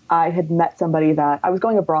I had met somebody that I was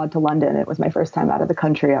going abroad to London. It was my first time out of the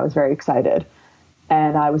country. I was very excited.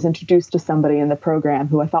 And I was introduced to somebody in the program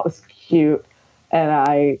who I thought was cute. And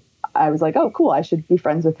I was like, oh, cool, I should be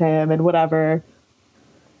friends with him and whatever.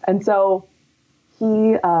 And so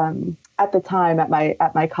he, at the time at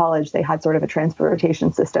my college, they had sort of a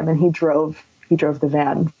transportation system, and he drove the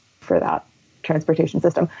van for that transportation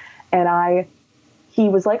system. And he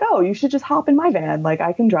was like, oh, you should just hop in my van. Like,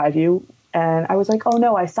 I can drive you. And I was like, oh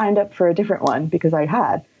no, I signed up for a different one because I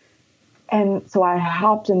had. And so I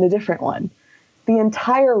hopped in the different one. The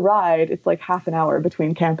entire ride, it's like half an hour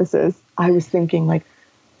between campuses, I was thinking, like,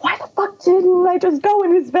 why the fuck didn't I just go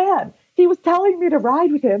in his van? He was telling me to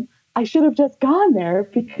ride with him. I should have just gone there,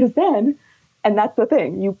 because then, and that's the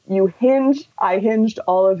thing, I hinged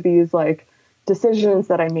all of these like decisions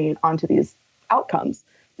that I made onto these outcomes.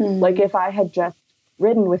 Like if I had just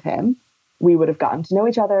ridden with him, we would have gotten to know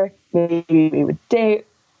each other. Maybe we would date.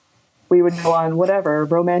 We would go on whatever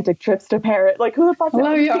romantic trips to Paris. Like, who the fuck? I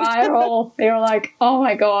love your eye roll. You're like, oh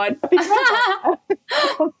my God.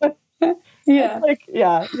 Yeah. Like,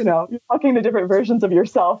 yeah, you're talking to different versions of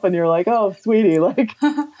yourself, and you're like, oh, sweetie, like,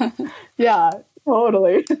 yeah,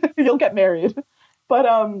 totally. You'll get married. But,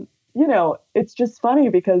 it's just funny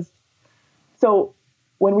because, so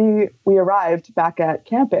when we arrived back at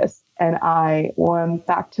campus, and I went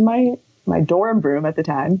back to my dorm room at the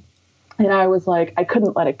time, and I was like, I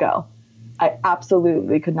couldn't let it go. I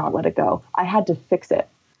absolutely could not let it go. I had to fix it.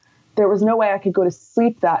 There was no way I could go to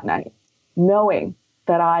sleep that night knowing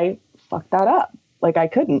that I fucked that up. Like, I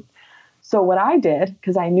couldn't. So what I did,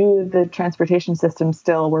 because I knew the transportation systems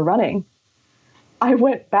still were running, I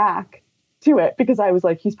went back to it because I was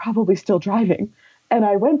like, he's probably still driving. And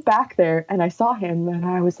I went back there and I saw him, and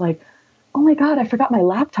I was like, oh my God, I forgot my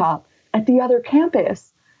laptop at the other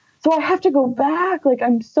campus. So I have to go back. Like,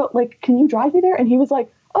 I'm so like, can you drive me there? And he was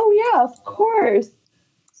like, oh yeah, of course.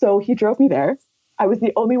 So he drove me there. I was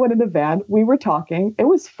the only one in the van. We were talking. It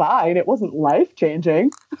was fine. It wasn't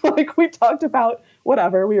life-changing. Like, we talked about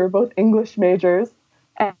whatever. We were both English majors,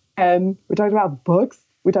 and we talked about books.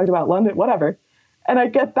 We talked about London, whatever. And I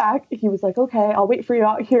get back. He was like, okay, I'll wait for you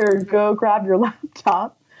out here. Go grab your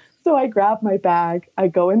laptop. So I grab my bag. I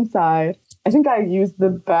go inside. I think I used the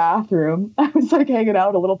bathroom. I was like hanging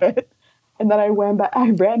out a little bit. And then I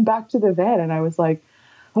ran back to the van, and I was like,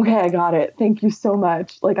 okay, I got it. Thank you so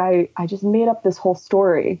much. Like, I just made up this whole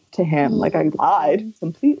story to him. Like, I lied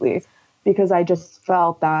completely because I just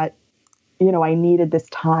felt that, I needed this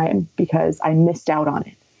time because I missed out on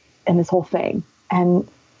it and this whole thing. And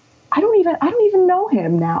I don't even know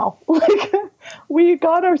him now. Like, we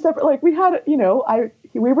got our separate, like, we had,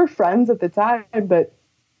 we were friends at the time, but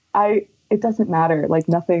it doesn't matter. Like,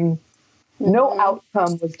 nothing, no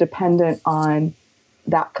outcome was dependent on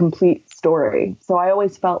that complete story. So I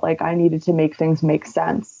always felt like I needed to make things make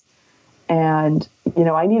sense. And,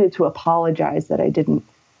 I needed to apologize that I didn't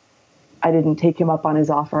take him up on his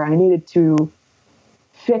offer. I needed to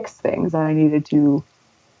fix things. I needed to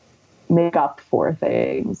make up for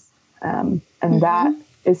things. And that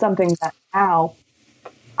is something that now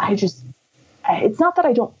it's not that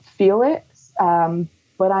I don't feel it.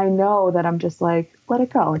 But I know that I'm just like, let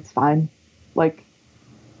it go. It's fine. Like,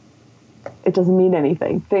 it doesn't mean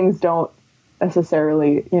anything. Things don't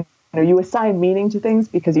necessarily, you assign meaning to things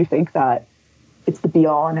because you think that it's the be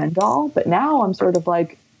all and end all. But now I'm sort of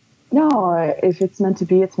like, no, if it's meant to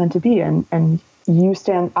be, it's meant to be. And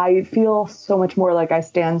I feel so much more like I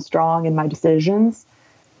stand strong in my decisions.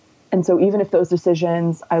 And so even if those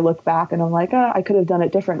decisions, I look back and I'm like, I could have done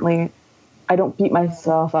it differently, I don't beat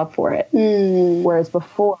myself up for it. Whereas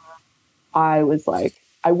before, I was like,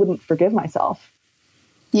 I wouldn't forgive myself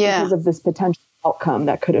because of this potential outcome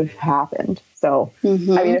that could have happened. So, I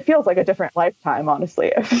mean, it feels like a different lifetime,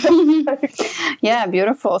 honestly. Yeah,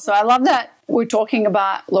 beautiful. So I love that we're talking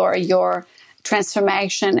about, Laura, your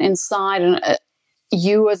transformation inside and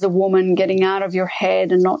you as a woman getting out of your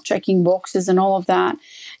head and not checking boxes and all of that.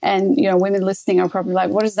 And, women listening are probably like,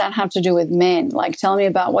 what does that have to do with men? Like, tell me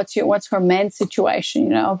about what's her men's situation,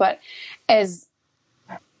 But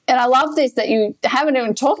and I love this that you haven't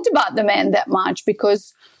even talked about the men that much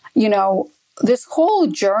because, this whole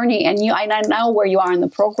journey and I know where you are in the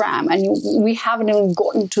program and we haven't even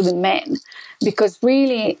gotten to the men because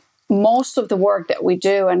really most of the work that we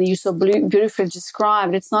do and you so beautifully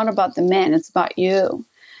described, it's not about the men, it's about you.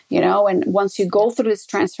 And once you go through this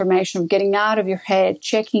transformation of getting out of your head,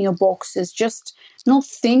 checking your boxes, just not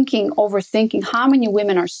overthinking. How many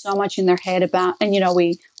women are so much in their head about, and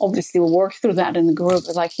we obviously will work through that in the group.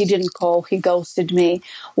 It's like, he didn't call, he ghosted me.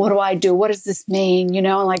 What do I do? What does this mean?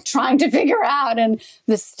 Like trying to figure out and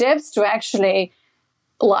the steps to actually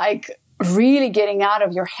like really getting out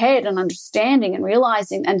of your head and understanding and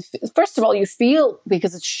realizing. And first of all, you feel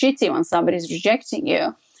because it's shitty when somebody's rejecting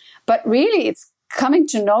you, but really it's coming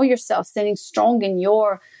to know yourself, standing strong in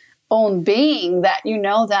your own being, that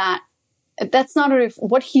that that's not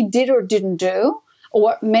what he did or didn't do, or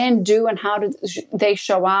what men do and how do they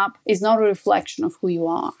show up is not a reflection of who you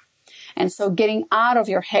are. And so getting out of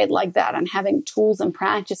your head like that and having tools and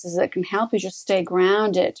practices that can help you just stay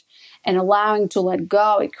grounded and allowing to let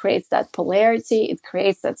go, it creates that polarity. It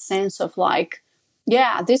creates that sense of like,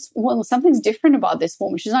 something's different about this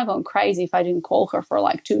woman. She's not going crazy if I didn't call her for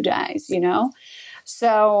like 2 days,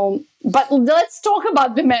 So, but let's talk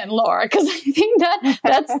about the men, Laura, because I think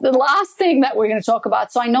that's the last thing that we're going to talk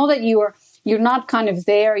about. So I know that you're not kind of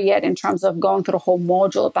there yet in terms of going through the whole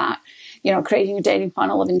module about, creating a dating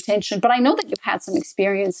funnel of intention. But I know that you've had some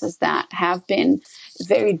experiences that have been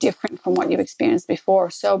very different from what you've experienced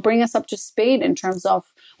before. So bring us up to speed in terms of,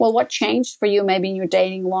 what changed for you maybe in your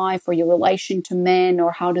dating life or your relation to men,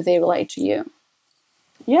 or how do they relate to you?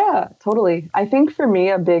 Yeah, totally. I think for me,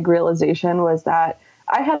 a big realization was that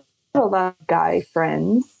I had a lot of guy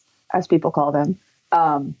friends, as people call them,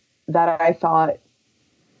 that I thought,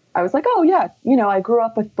 I was like, oh yeah, I grew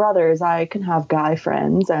up with brothers. I can have guy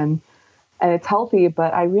friends and it's healthy.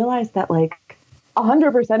 But I realized that like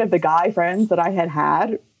 100% of the guy friends that I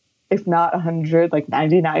had, if not 100, like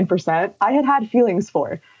 99%, I had feelings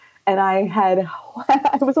for. And I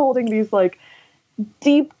was holding these like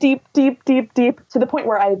deep, deep, deep, deep, deep, to the point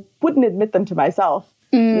where I wouldn't admit them to myself.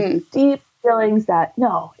 These deep feelings that,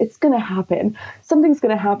 no, it's going to happen. Something's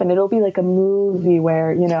going to happen. It'll be like a movie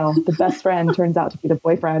where, the best friend turns out to be the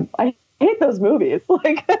boyfriend. I hate those movies.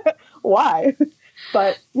 Like, why?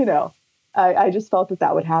 But, I just felt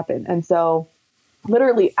that would happen. And so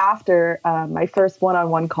literally after my first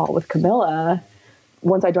one-on-one call with Camilla,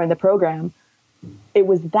 once I joined the program, it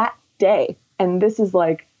was that day. And this is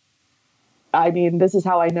like, this is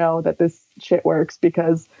how I know that this shit works,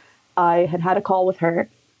 because I had a call with her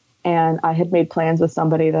and I had made plans with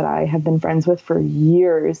somebody that I have been friends with for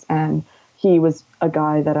years. And he was a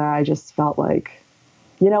guy that I just felt like,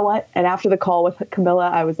 you know what? And after the call with Camilla,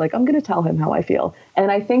 I was like, I'm going to tell him how I feel.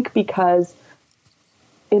 And I think because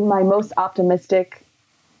in my most optimistic,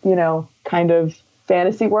 kind of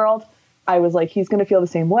fantasy world, I was like, he's going to feel the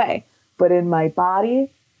same way. But in my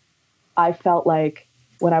body, I felt like,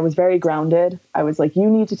 when I was very grounded, I was like, you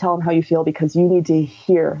need to tell him how you feel because you need to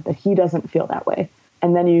hear that he doesn't feel that way.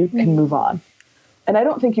 And then you can move on. And I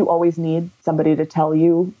don't think you always need somebody to tell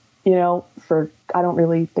you, I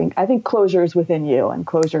think closure is within you, and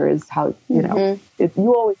closure is how,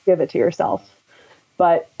 you always give it to yourself.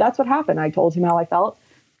 But that's what happened. I told him how I felt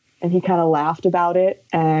and he kind of laughed about it.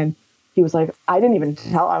 And he was like, I didn't even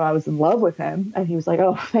tell him I was in love with him. And he was like,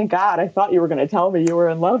 oh, thank God. I thought you were going to tell me you were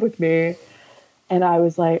in love with me. And I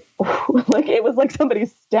was like, oh, like it was like somebody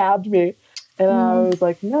stabbed me. And I was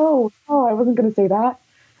like, no, I wasn't going to say that.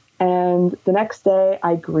 And the next day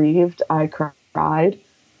I grieved, I cried.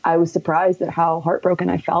 I was surprised at how heartbroken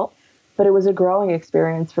I felt, but it was a growing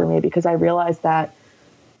experience for me because I realized that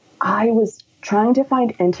I was trying to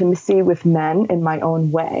find intimacy with men in my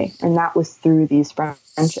own way. And that was through these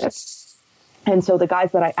friendships. And so the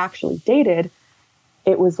guys that I actually dated,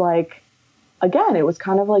 it was like, again, it was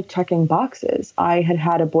kind of like checking boxes. I had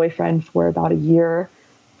had a boyfriend for about a year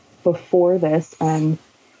before this. And,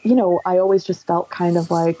 you know, I always just felt kind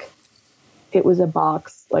of like it was a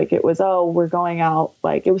box. Like it was, oh, we're going out.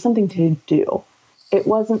 Like it was something to do. It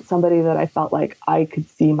wasn't somebody that I felt like I could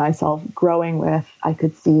see myself growing with. I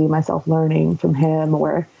could see myself learning from him,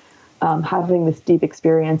 or having this deep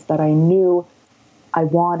experience that I knew I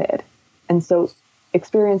wanted. And so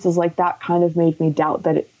experiences like that kind of made me doubt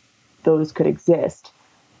that those could exist.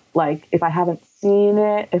 Like if I haven't seen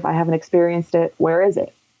it, if I haven't experienced it, where is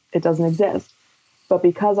it? It doesn't exist. But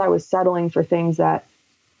because I was settling for things that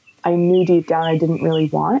I knew deep down I didn't really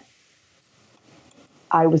want,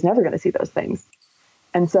 I was never going to see those things.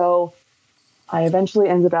 And so I eventually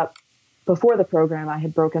ended up, before the program, I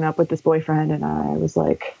had broken up with this boyfriend, and I was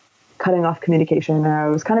like cutting off communication. And I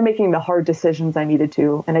was kind of making the hard decisions I needed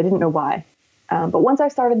to, and I didn't know why. But once I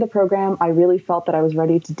started the program, I really felt that I was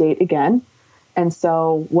ready to date again. And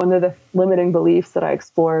so one of the limiting beliefs that I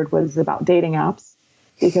explored was about dating apps,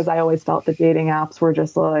 because I always felt that dating apps were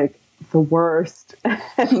just like the worst.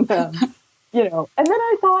 And, you know, and then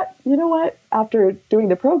I thought, you know what, after doing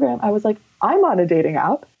the program, I was like, I'm on a dating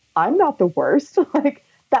app. I'm not the worst. Like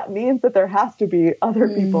that means that there has to be other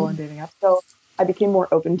people on dating apps. So I became more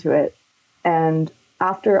open to it. And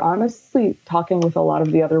after honestly talking with a lot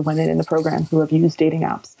of the other women in the program who have used dating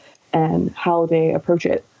apps and how they approach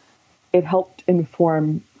it, it helped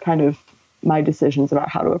inform kind of my decisions about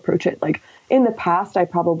how to approach it. Like in the past, I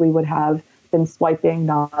probably would have been swiping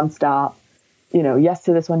nonstop, you know, yes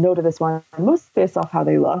to this one, no to this one, most based off how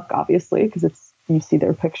they look, obviously, because it's, you see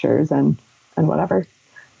their pictures and whatever.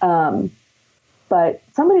 But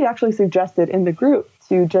somebody actually suggested in the group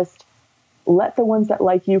to just let the ones that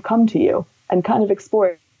like you come to you and kind of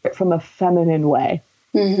explore it from a feminine way,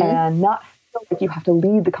 and not feel like you have to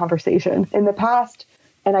lead the conversation. In the past,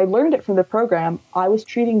 and I learned it from the program, I was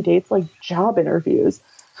treating dates like job interviews.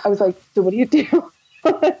 I was like, so what do you do?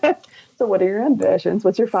 So what are your ambitions?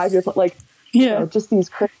 What's your 5-year plan? Like, you know, just these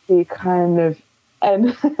crazy kind of,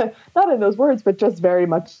 and not in those words, but just very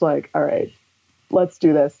much like, all right, let's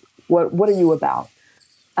do this. What are you about?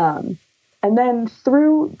 And then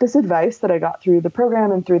through this advice that I got through the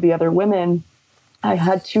program and through the other women, I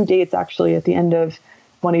had 2 dates actually at the end of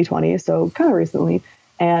 2020. So kind of recently.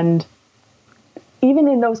 And even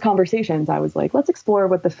in those conversations, I was like, let's explore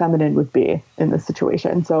what the feminine would be in this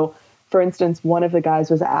situation. So for instance, one of the guys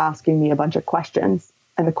was asking me a bunch of questions,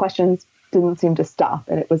 and the questions didn't seem to stop.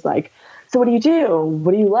 And it was like, so what do you do?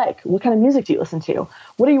 What do you like? What kind of music do you listen to?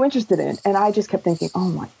 What are you interested in? And I just kept thinking, oh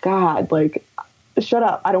my God, like, shut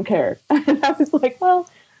up. I don't care. And I was like, well,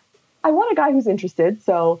 I want a guy who's interested.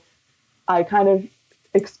 So I kind of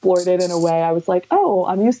explored it in a way. I was like, oh,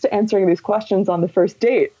 I'm used to answering these questions on the first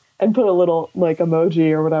date, and put a little like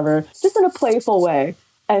emoji or whatever, just in a playful way.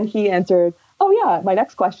 And he answered, oh yeah, my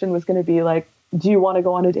next question was going to be like, do you want to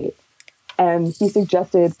go on a date? And he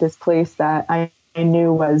suggested this place that I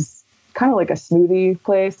knew was kind of like a smoothie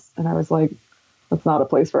place. And I was like, that's not a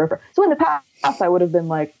place for her. So in the past, I would have been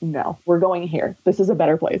like, no, we're going here. This is a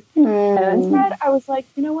better place. And instead I was like,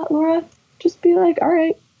 you know what, Laura, just be like, all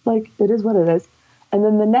right, like it is what it is. And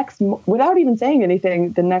then the next, without even saying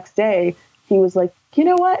anything, the next day he was like, you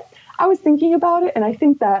know what? I was thinking about it, and I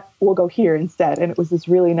think that we'll go here instead. And it was this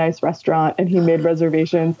really nice restaurant, and he made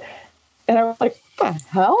reservations. And I was like, what the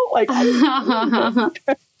hell? Like,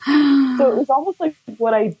 so it was almost like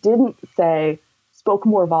what I didn't say spoke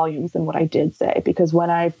more volumes than what I did say. Because when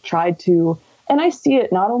I've tried to, and I see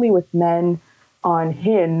it not only with men on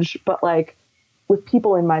Hinge, but like with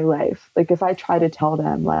people in my life. Like if I try to tell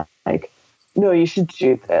them like, no, you should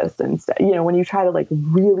do this instead. You know, when you try to like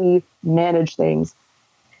really manage things,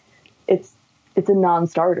 it's a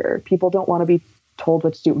non-starter. People don't want to be told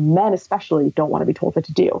what to do. Men especially don't want to be told what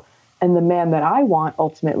to do. And the man that I want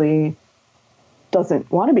ultimately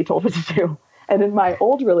doesn't want to be told what to do. And in my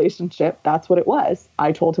old relationship, that's what it was.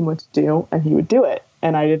 I told him what to do and he would do it.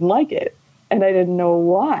 And I didn't like it. And I didn't know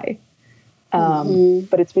why.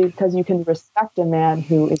 But it's because you can respect a man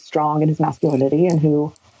who is strong in his masculinity and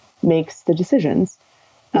who makes the decisions.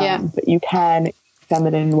 But you can,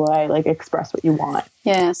 feminine way, like express what you want.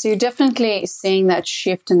 Yeah, so you're definitely seeing that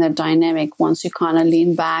shift in the dynamic once you kind of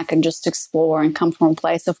lean back and just explore and come from a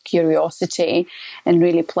place of curiosity and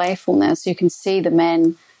really playfulness. You can see the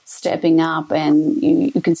men stepping up, and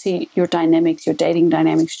you can see your dynamics, your dating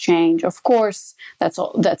dynamics change. Of course,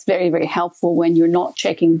 that's very, very helpful when you're not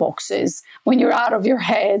checking boxes, when you're out of your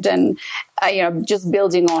head, and just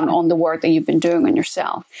building on the work that you've been doing on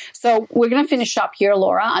yourself. So we're going to finish up here,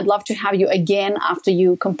 Laura. I'd love to have you again after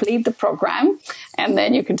you complete the program, and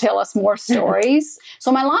then you can tell us more stories.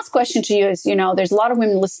 So my last question to you is, there's a lot of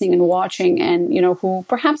women listening and watching, and, who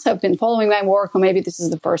perhaps have been following my work, or maybe this is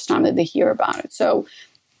the first time that they hear about it. So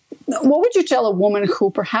what would you tell a woman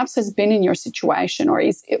who perhaps has been in your situation, or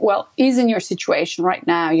is in your situation right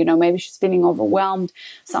now? Maybe she's feeling overwhelmed.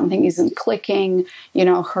 Something isn't clicking.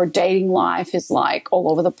 Her dating life is like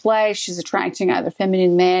all over the place. She's attracting either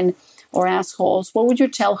feminine men or assholes. What would you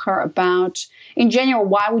tell her about, in general,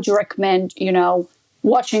 why would you recommend,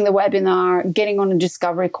 watching the webinar, getting on a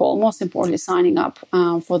discovery call, most importantly, signing up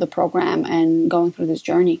for the program and going through this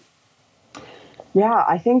journey? Yeah,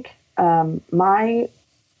 I think my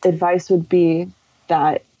advice would be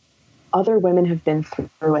that other women have been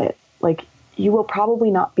through it. Like, you will probably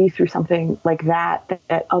not be through something like that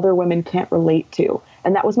other women can't relate to.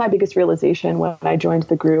 And that was my biggest realization when I joined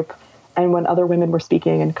the group, and when other women were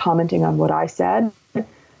speaking and commenting on what I said.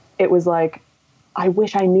 It was like, I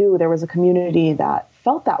wish I knew there was a community that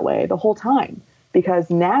felt that way the whole time. Because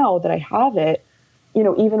now that I have it,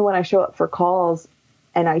 even when I show up for calls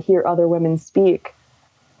and I hear other women speak,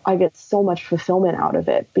 I get so much fulfillment out of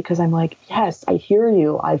it, because I'm like, yes, I hear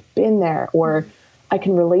you. I've been there, or I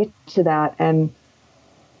can relate to that. And,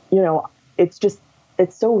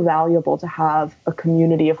 it's so valuable to have a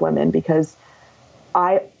community of women, because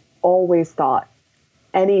I always thought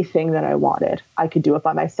anything that I wanted, I could do it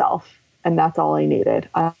by myself. And that's all I needed.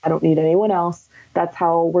 I don't need anyone else. That's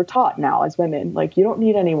how we're taught now as women. Like, you don't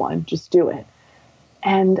need anyone, just do it.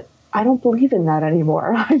 And I don't believe in that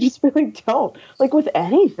anymore. I just really don't. Like, with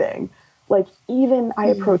anything. Like, even I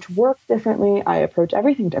approach work differently. I approach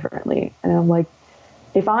everything differently. And I'm like,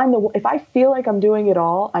 if I feel like I'm doing it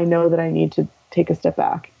all, I know that I need to take a step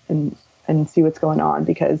back and see what's going on,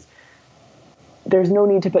 because there's no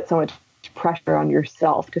need to put so much pressure on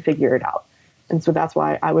yourself to figure it out. And so that's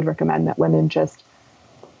why I would recommend that women just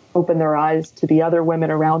open their eyes to the other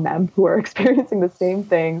women around them who are experiencing the same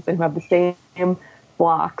things and who have the same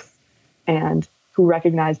blocks, and who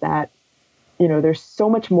recognize that, there's so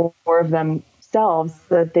much more of themselves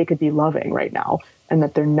that they could be loving right now, and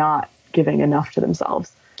that they're not giving enough to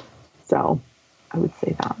themselves. So I would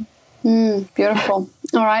say that. Beautiful.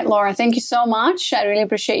 All right, Laura, thank you so much. I really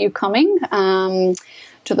appreciate you coming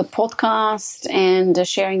to the podcast and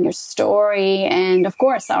sharing your story. And of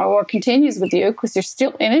course, our work continues with you, because you're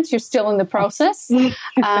still in it. You're still in the process.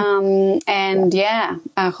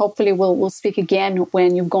 Hopefully we'll speak again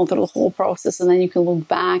when you've gone through the whole process, and then you can look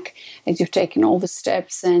back as you've taken all the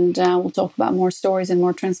steps, and we'll talk about more stories and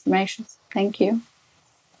more transformations. Thank you.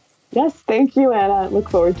 Yes, thank you, Anna. Look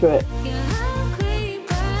forward to it.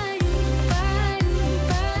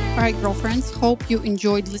 All right, girlfriends, hope you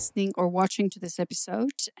enjoyed listening or watching to this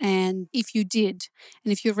episode. And if you did,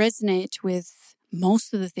 and if you resonate with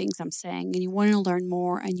most of the things I'm saying, and you want to learn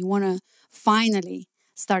more, and you want to finally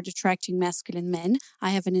start attracting masculine men,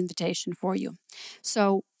 I have an invitation for you.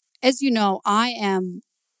 So, as you know, I am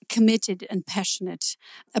committed and passionate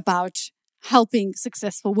about helping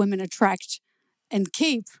successful women attract and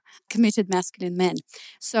keep committed masculine men.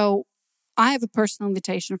 So I have a personal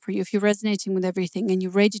invitation for you. If you're resonating with everything and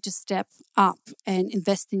you're ready to step up and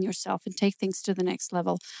invest in yourself and take things to the next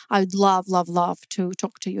level, I would love, love, love to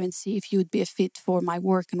talk to you and see if you would be a fit for my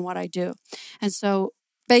work and what I do. And so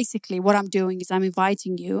basically what I'm doing is I'm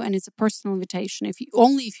inviting you, and it's a personal invitation if you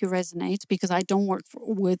resonate, because I don't work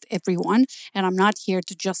with everyone, and I'm not here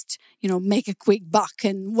to just, make a quick buck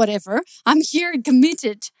and whatever. I'm here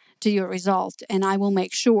committed to your result, and I will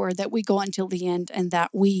make sure that we go until the end and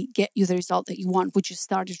that we get you the result that you want, which is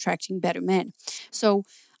start attracting better men. So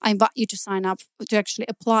I invite you to sign up to actually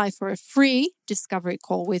apply for a free discovery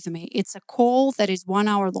call with me. It's a call that is 1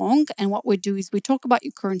 hour long. And what we do is we talk about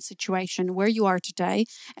your current situation, where you are today,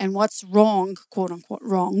 and what's wrong, quote unquote,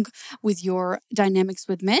 wrong with your dynamics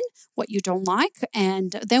with men, what you don't like.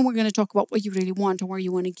 And then we're going to talk about what you really want and where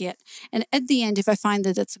you want to get. And at the end, if I find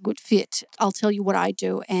that that's a good fit, I'll tell you what I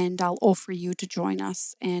do, and I'll offer you to join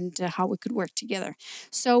us and how we could work together.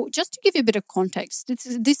 So just to give you a bit of context,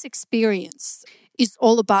 this experience is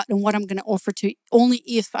all about, and what I'm going to offer to you, only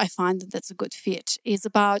if I find that that's a good fit, is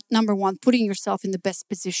about, number one, putting yourself in the best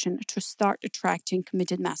position to start attracting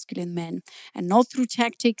committed masculine men. And not through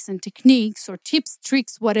tactics and techniques or tips,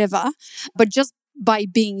 tricks, whatever, but just by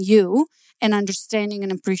being you and understanding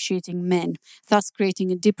and appreciating men, thus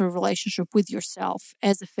creating a deeper relationship with yourself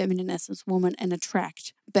as a feminine essence woman and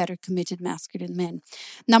attract better committed masculine men.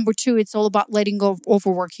 Number 2, it's all about letting go of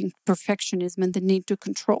overworking perfectionism and the need to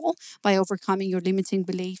control by overcoming your limiting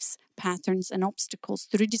beliefs, patterns, and obstacles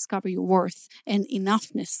to rediscover your worth and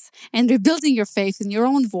enoughness, and rebuilding your faith in your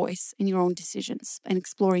own voice, in your own decisions, and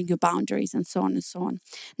exploring your boundaries, and so on and so on.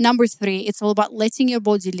 Number 3, it's all about letting your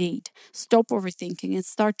body lead. Stop overthinking and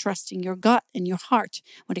start trusting your gut and your heart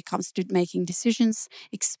when it comes to making decisions,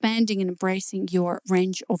 expanding and embracing your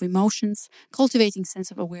range of emotions, cultivating sense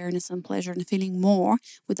of awareness and pleasure, and feeling more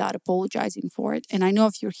without apologizing for it. And I know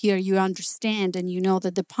if you're here, you understand and you know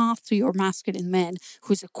that the path to your masculine man,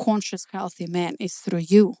 who's a conscious, healthy man, is through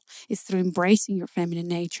you. It's through embracing your feminine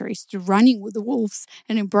nature. It's through running with the wolves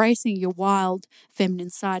and embracing your wild feminine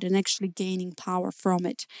side and actually gaining power from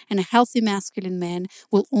it. And a healthy masculine man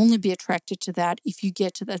will only be attracted to that if you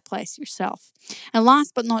get to that place yourself. And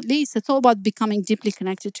last but not least, it's all about becoming deeply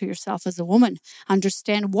connected to yourself as a woman.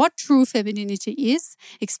 Understand what true femininity is,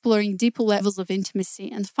 exploring deeper levels of intimacy,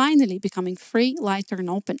 and finally becoming free, lighter, and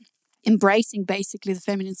open. Embracing basically the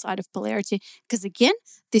feminine side of polarity, because again,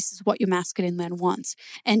 this is what your masculine man wants.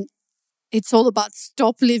 And it's all about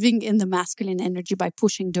stop living in the masculine energy by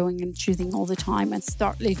pushing, doing, and choosing all the time, and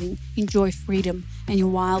start living, enjoy freedom and your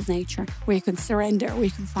wild nature, where you can surrender, where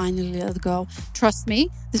you can finally let go. Trust me,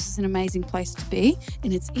 this is an amazing place to be,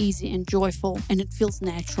 and it's easy and joyful, and it feels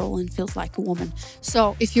natural and feels like a woman.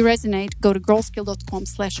 So if you resonate, go to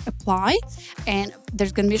girlskill.com/apply, and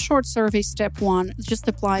there's going to be a short survey. Step 1, just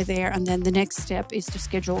apply there, and then the next step is to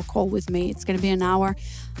schedule a call with me. It's going to be an hour.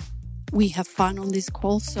 We have fun on this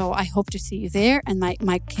call, so I hope to see you there. And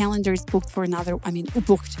my calendar is booked for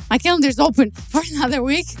my calendar is open for another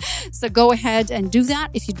week. So go ahead and do that.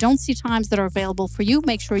 If you don't see times that are available for you,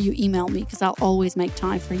 make sure you email me, because I'll always make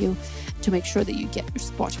time for you to make sure that you get your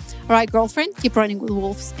spot. All right, girlfriend, keep running with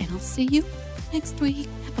wolves, and I'll see you next week.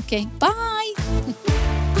 Okay, bye.